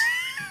face.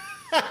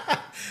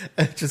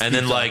 Just And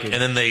keep then talking.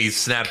 and then they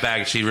snapped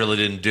back. She really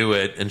didn't do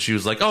it, and she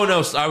was like, "Oh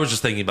no, I was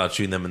just thinking about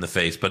shooting them in the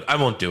face, but I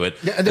won't do it."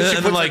 Yeah, and then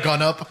she puts the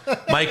gun up.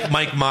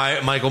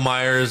 Michael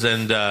Myers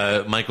and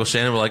Michael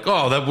Shannon were like,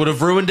 "Oh, that would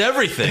have ruined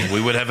everything.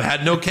 We would have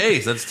had no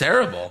case. That's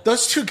terrible."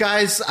 Those two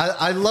guys,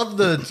 I love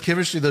the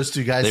chemistry those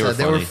two guys They were had.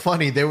 They were funny.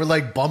 funny. They were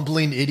like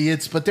bumbling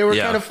idiots, but they were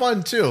Yeah. kind of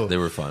fun too. They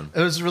were fun.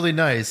 It was really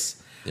nice.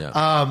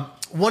 Yeah.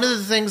 One of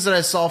the things that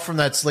I saw from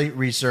that Slate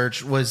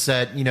research was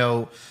that,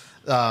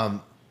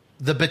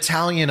 the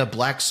battalion of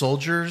black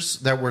soldiers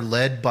that were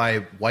led by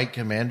white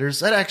commanders,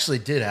 that actually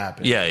did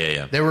happen.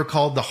 Yeah. They were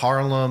called the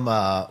Harlem,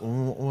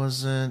 what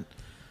was it?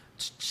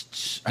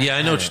 Yeah,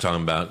 I know what you're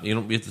talking about.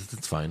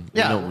 It's fine.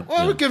 Yeah. You know,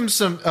 Well, we'll give them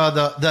some,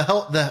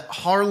 the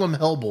Harlem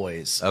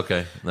Hellboys.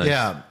 Okay. Nice.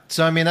 Yeah.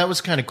 So, I mean, that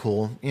was kind of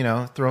cool,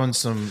 throwing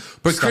some.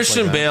 But stuff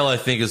Christian like that. Bale, I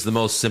think, is the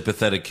most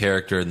sympathetic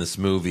character in this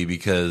movie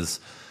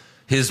because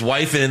his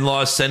wife and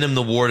in-laws send him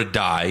to war to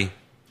die.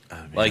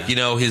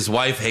 His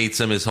wife hates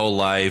him his whole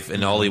life,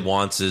 and all he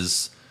wants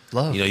is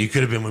Love. You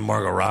could have been with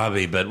Margot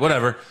Robbie, but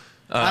whatever.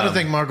 I don't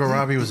think Margot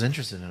Robbie was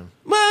interested in him.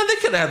 Well, they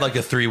could have had like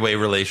a three-way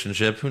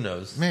relationship. Who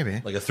knows?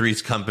 Maybe. Like a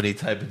Three's Company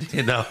type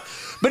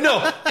of, But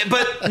no,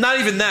 but not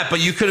even that. But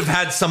you could have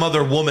had some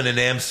other woman in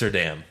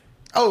Amsterdam.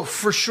 Oh,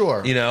 for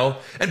sure.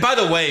 And by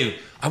the way,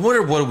 I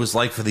wonder what it was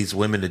like for these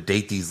women to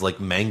date these like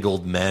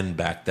mangled men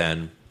back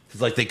then.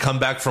 It's like they come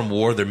back from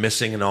war, they're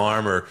missing an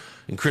arm, or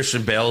in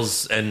Christian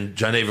Bale's and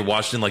John David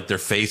Washington, like their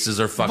faces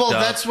are fucked up. Well,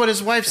 that's what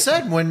his wife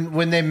said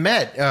when they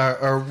met,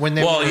 or when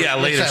they. Well, were, yeah,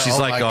 later said, she's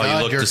like, my "Oh, you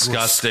God, look you're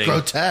disgusting,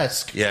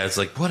 grotesque." Yeah, it's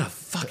like, what a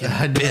fucking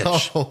I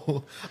bitch.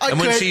 know. I And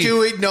when can't she-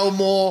 do it no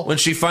more. When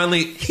she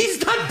finally,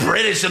 he's not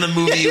British in the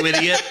movie, you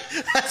idiot.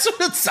 That's what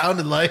it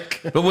sounded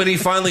like. But when he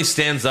finally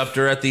stands up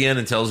to her at the end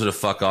and tells her to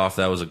fuck off,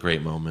 that was a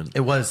great moment.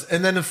 It was,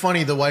 and then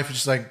the wife was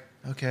just like,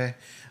 "Okay,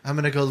 I'm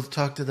gonna go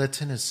talk to that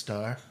tennis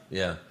star."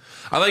 Yeah.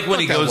 I like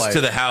when he Fuck that goes wife.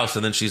 to the house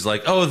and then she's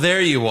like, "Oh,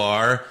 there you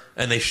are,"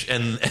 and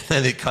and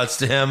then it cuts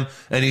to him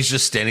and he's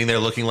just standing there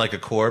looking like a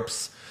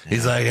corpse.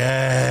 He's like,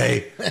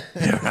 "Hey,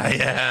 here I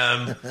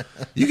am."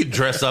 You could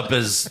dress up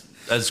as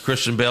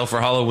Christian Bale for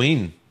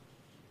Halloween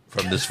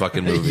from this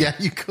fucking movie. Yeah,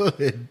 you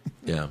could.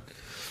 Yeah.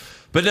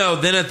 But no,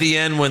 then at the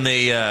end when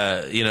they,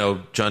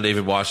 John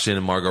David Washington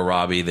and Margot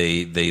Robbie,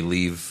 they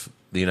leave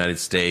the United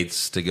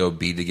States to go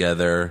be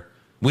together.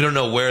 We don't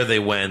know where they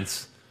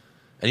went.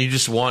 And you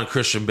just want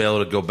Christian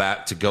Bale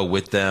to go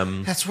with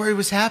them. That's where he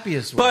was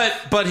happiest. With.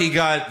 But he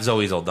got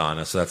Zoe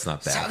Saldana, so that's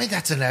not So, I bad. mean,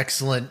 that's an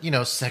excellent,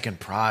 second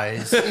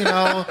prize.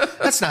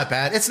 That's not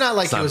bad. It's not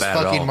like It's he not was bad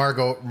at fucking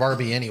all.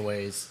 Barbie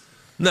anyways.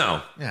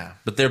 No. Yeah.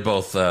 But they're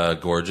both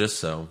gorgeous,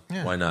 so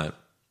Yeah. why not?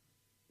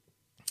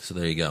 So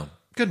there you go.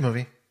 Good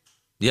movie.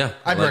 Yeah.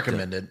 I I'd liked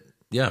recommend it.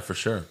 Yeah, for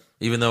sure.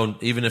 Even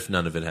if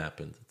none of it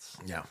happened.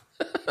 Yeah.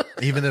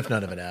 Even if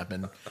none of it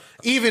happened.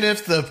 Even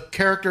if the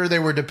character they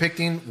were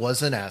depicting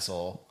was an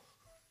asshole.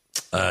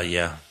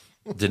 Yeah.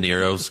 De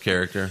Niro's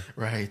character.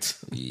 Right.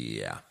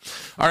 Yeah.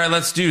 All right,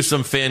 let's do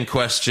some fan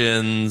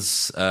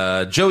questions.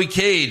 Joey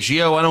Cage,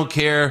 yo, I don't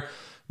care.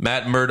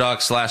 Matt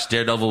Murdock /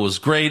 Daredevil was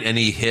great, and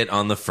he hit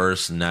on the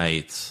first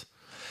night.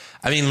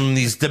 I mean,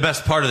 he's the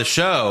best part of the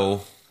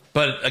show,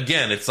 but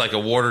again, it's like a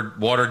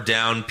watered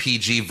down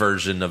PG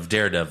version of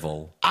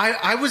Daredevil.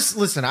 I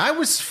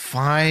was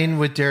fine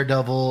with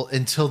Daredevil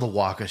until the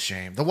Walk of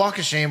Shame. The Walk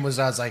of Shame I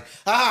was like,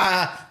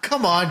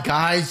 come on,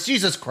 guys.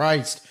 Jesus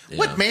Christ. Yeah.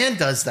 What man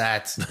does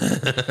that?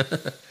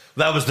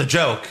 That was the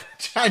joke.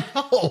 I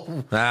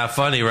know.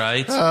 Funny,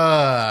 right?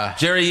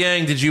 Jerry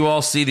Yang, did you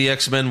all see the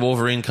X-Men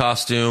Wolverine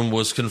costume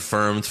was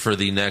confirmed for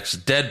the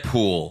next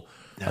Deadpool?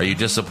 Are you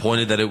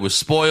disappointed that it was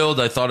spoiled?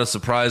 I thought a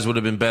surprise would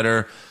have been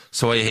better,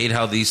 so I hate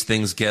how these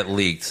things get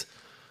leaked.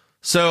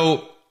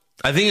 So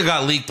I think it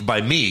got leaked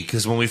by me,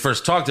 because when we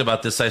first talked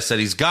about this, I said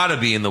he's got to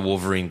be in the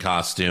Wolverine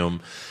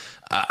costume.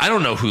 I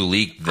don't know who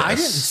leaked this. I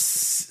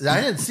didn't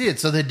didn't see it.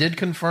 So they did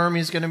confirm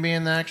he's going to be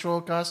in the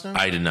actual costume?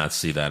 I did not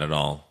see that at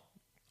all.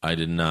 I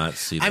did not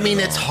see that. I mean,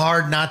 at it's all.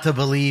 hard not to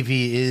believe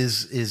he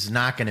is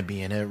not going to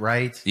be in it,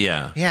 right?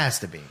 Yeah. He has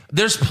to be.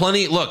 There's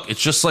plenty. Look,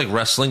 it's just like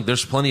wrestling.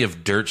 There's plenty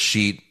of dirt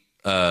sheet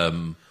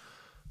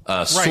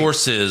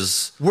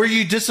sources. Were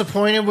you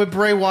disappointed with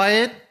Bray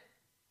Wyatt?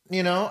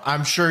 You know,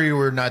 I'm sure you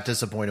were not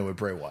disappointed with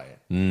Bray Wyatt.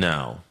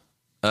 No.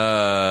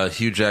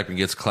 Hugh Jackman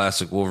gets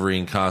classic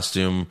Wolverine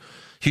costume.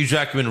 Hugh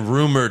Jackman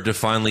rumored to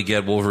finally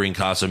get Wolverine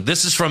costume.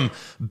 This is from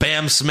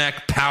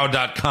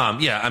bamsmackpow.com.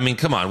 Yeah, I mean,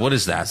 come on. What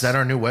is that? Is that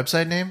our new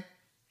website name?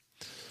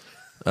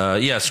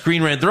 Yeah,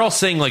 Screen Rant. They're all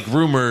saying like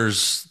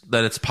rumors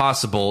that it's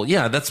possible.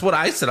 Yeah, that's what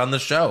I said on the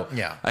show.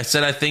 Yeah. I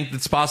said I think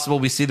it's possible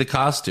we see the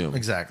costume.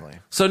 Exactly.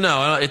 So no,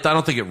 I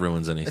don't think it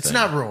ruins anything. It's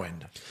not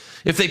ruined.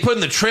 If they put in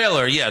the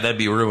trailer, yeah, that'd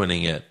be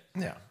ruining it.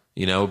 Yeah.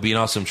 You know, it'd be an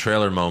awesome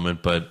trailer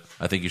moment, but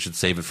I think you should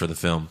save it for the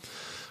film.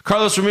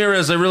 Carlos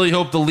Ramirez, I really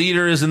hope the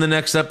leader is in the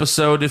next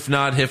episode. If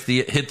not, hit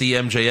the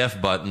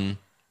MJF button.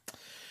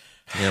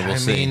 Yeah, we'll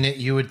see. I mean,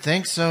 you would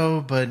think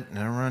so, but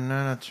never run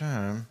out of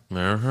time.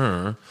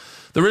 Uh-huh.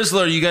 The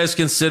Rizzler, you guys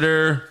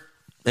consider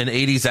an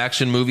 80s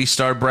action movie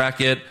star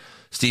bracket?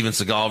 Steven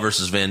Seagal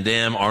versus Van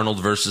Damme, Arnold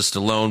versus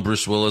Stallone,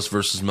 Bruce Willis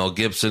versus Mel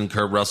Gibson,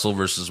 Kurt Russell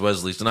versus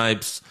Wesley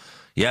Snipes.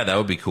 Yeah, that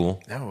would be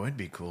cool. That would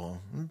be cool.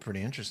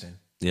 Pretty interesting.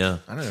 Yeah.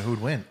 I don't know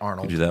who'd win.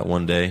 Arnold. We'll do that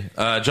one day.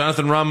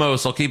 Jonathan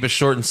Ramos, I'll keep it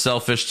short and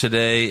selfish.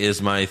 Today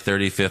is my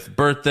 35th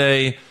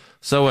birthday.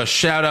 So a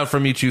shout out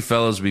from you two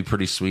fellas would be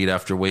pretty sweet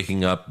after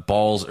waking up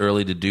balls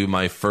early to do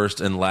my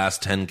first and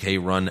last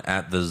 10K run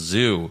at the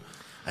zoo.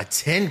 A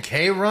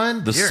 10K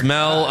run? The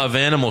smell of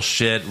animal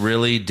shit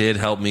really did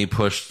help me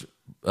push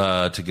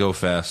to go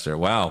faster.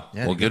 Wow.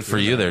 Yeah, well, good for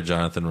you there,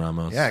 Jonathan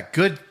Ramos. Yeah,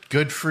 good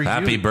for you.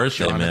 Happy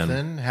birthday,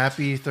 Jonathan. man.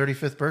 Happy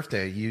 35th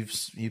birthday. You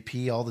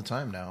pee all the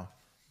time now.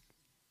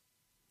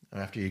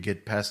 After you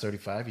get past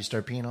 35, you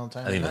start peeing all the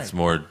time. I think that's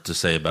more to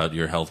say about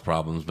your health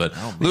problems. But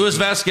Oh, Luis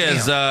maybe.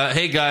 Vasquez,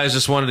 hey guys,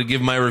 just wanted to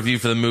give my review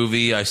for the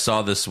movie I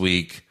saw this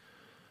week.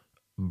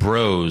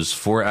 Bros,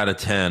 4 out of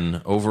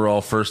 10.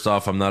 Overall, first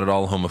off, I'm not at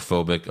all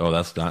homophobic. Oh,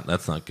 that's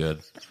not good.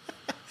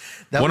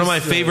 One of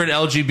my favorite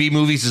LGB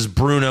movies is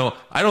Bruno.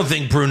 I don't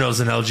think Bruno's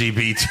an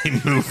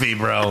LGBT movie,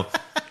 bro.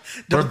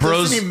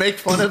 Doesn't he make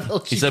fun of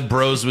LGBT? He said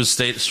Bros was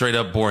straight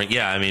up boring.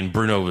 Yeah, I mean,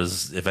 Bruno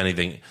was, if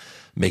anything,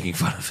 making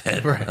fun of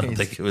it. Right. I don't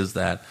think it was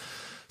that.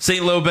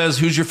 St. Lopez,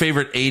 who's your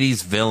favorite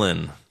 80s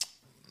villain?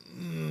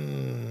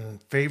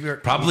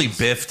 Favorite? Probably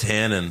Biff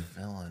Tannen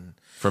villain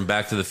from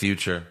Back to the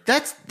Future.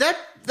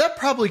 That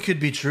probably could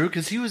be true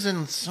because he was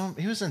in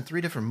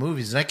 3 different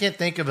movies, and I can't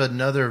think of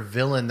another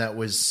villain that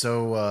was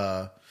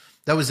so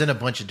that was in a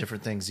bunch of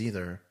different things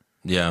either.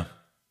 Yeah.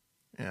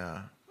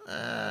 Yeah,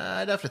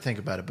 I'd have to think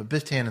about it, but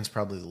Biff Tannen's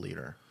probably the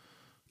leader.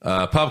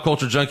 Pop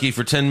Culture Junkie,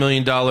 for $10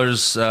 million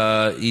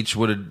each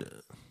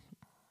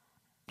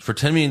For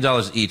 $10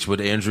 million each,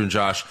 would Andrew and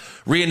Josh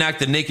reenact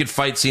the naked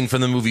fight scene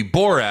from the movie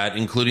Borat,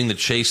 including the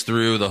chase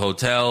through the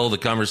hotel, the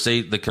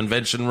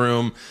convention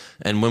room,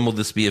 and when will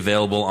this be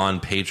available on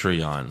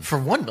Patreon? For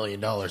 $1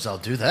 million, I'll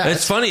do that.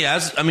 It's funny,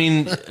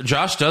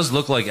 Josh does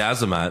look like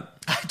Azamat.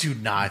 I do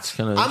not.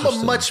 kinda I'm a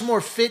interesting. much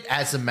more fit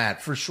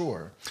Azamat, for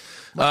sure.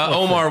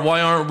 Omar, why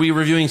aren't we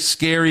reviewing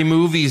scary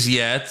movies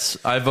yet?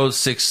 I vote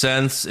 6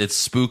 cents. It's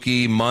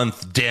spooky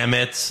month, damn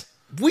it.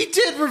 We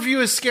did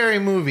review a scary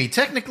movie.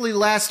 Technically,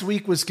 last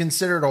week was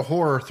considered a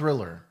horror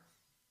thriller.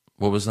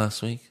 What was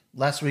last week?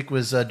 Last week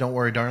was Don't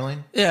Worry,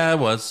 Darling. Yeah, it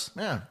was.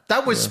 Yeah,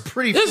 that was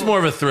pretty. It was more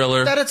of a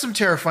thriller. That had some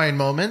terrifying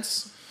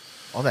moments.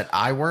 All that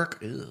eye work.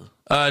 Ew.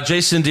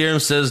 Jason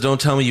Deerham says, don't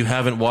tell me you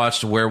haven't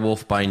watched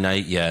Werewolf by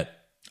Night yet.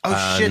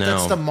 Oh, shit, no.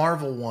 that's the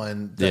Marvel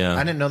one. Yeah.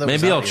 I didn't know that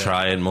Maybe was I'll out yet.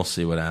 try it and we'll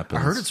see what happens.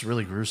 I heard it's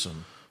really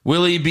gruesome.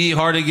 Willie B.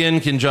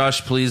 Hardigan, can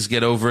Josh please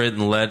get over it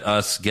and let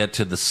us get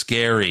to the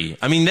scary?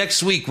 I mean,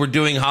 next week we're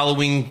doing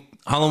Halloween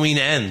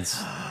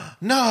Ends.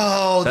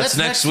 No, That's that's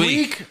next next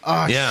week. week.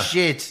 Oh, Yeah.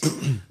 shit.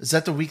 Is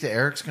that the week that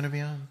Eric's going to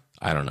be on?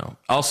 I don't know.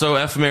 Also,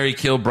 F. Mary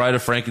Kill, Bride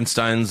of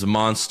Frankenstein's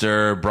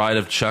Monster, Bride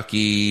of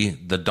Chucky,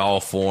 The Doll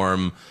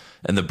Form,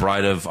 and The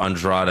Bride of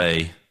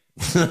Andrade.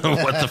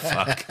 What the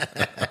fuck?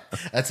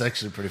 That's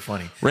actually pretty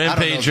funny. I don't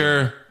know.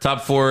 Rampager,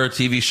 top 4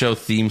 TV show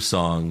theme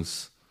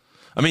songs.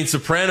 I mean,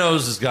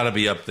 Sopranos has got to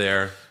be up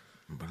there.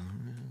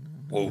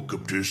 Woke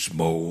up this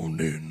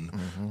morning,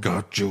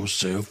 got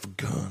yourself a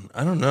gun.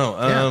 I don't know.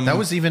 Yeah, that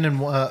was even in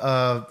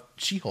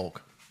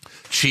She-Hulk.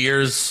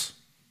 Cheers.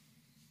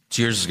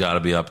 Cheers has got to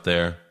be up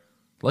there.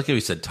 Lucky we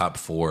said top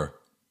 4.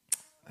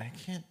 I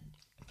can't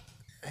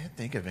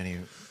think of any.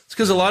 It's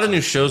because a lot of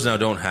new shows now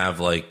don't have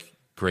like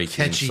great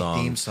Catchy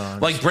theme songs.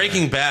 songs. Like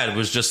Breaking Bad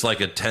was just like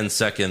a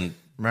 10-second,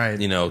 Right.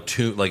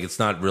 tune. Like it's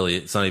not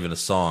even a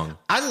song.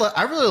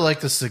 I really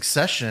like the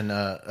Succession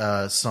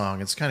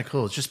song. It's kind of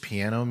cool. It's just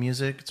piano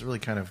music. It's really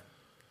kind of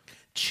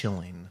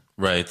chilling.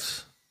 Right.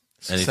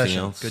 Succession, Anything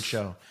else? good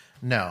show.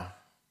 No.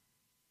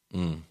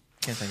 Can't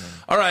think of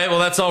it. All right, well,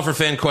 that's all for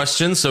fan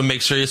questions. So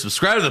make sure you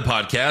subscribe to the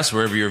podcast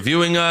wherever you're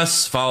viewing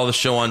us. Follow the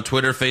show on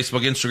Twitter,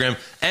 Facebook, Instagram,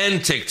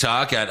 and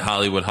TikTok at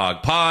Hollywood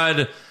Hog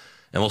Pod.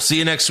 And we'll see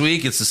you next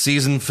week. It's the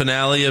season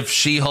finale of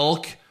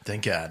She-Hulk.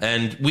 Thank God.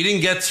 And we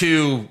didn't get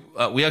to...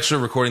 we actually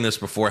are recording this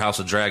before House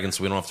of Dragon,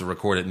 so we don't have to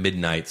record at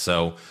midnight.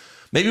 So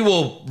maybe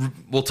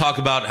we'll talk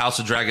about House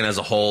of Dragon as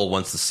a whole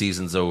once the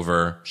season's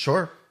over.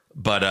 Sure.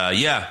 But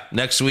yeah,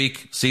 next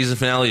week, season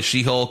finale of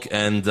She-Hulk,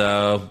 and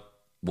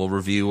we'll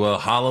review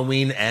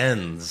Halloween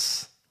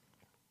Ends.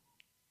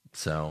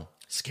 So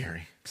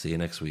scary. See you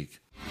next week.